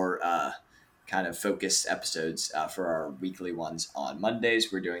more kind of focused episodes for our weekly ones on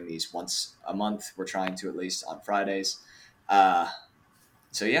Mondays. We're doing these once a month. We're trying to at least on Fridays.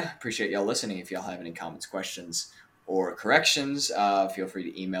 So yeah, appreciate y'all listening. If y'all have any comments, questions, or corrections, feel free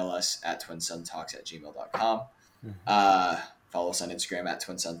to email us at twinsuntalks@gmail.com. Follow us on Instagram at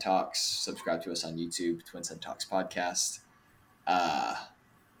twinsuntalks. Subscribe to us on YouTube, Twin Sun Talks Podcast.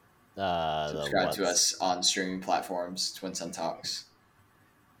 Subscribe to us on streaming platforms, Twin Sun Talks.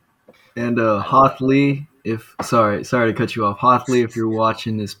 And Hoth Lee, sorry to cut you off. Hoth Lee, if you're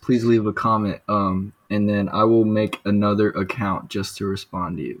watching this, please leave a comment. And then I will make another account just to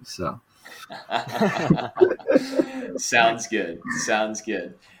respond to you. So Sounds good.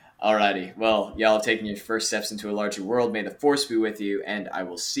 Alrighty. Well, y'all have taken your first steps into a larger world. May the Force be with you, and I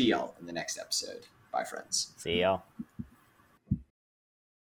will see y'all in the next episode. Bye, friends. See y'all.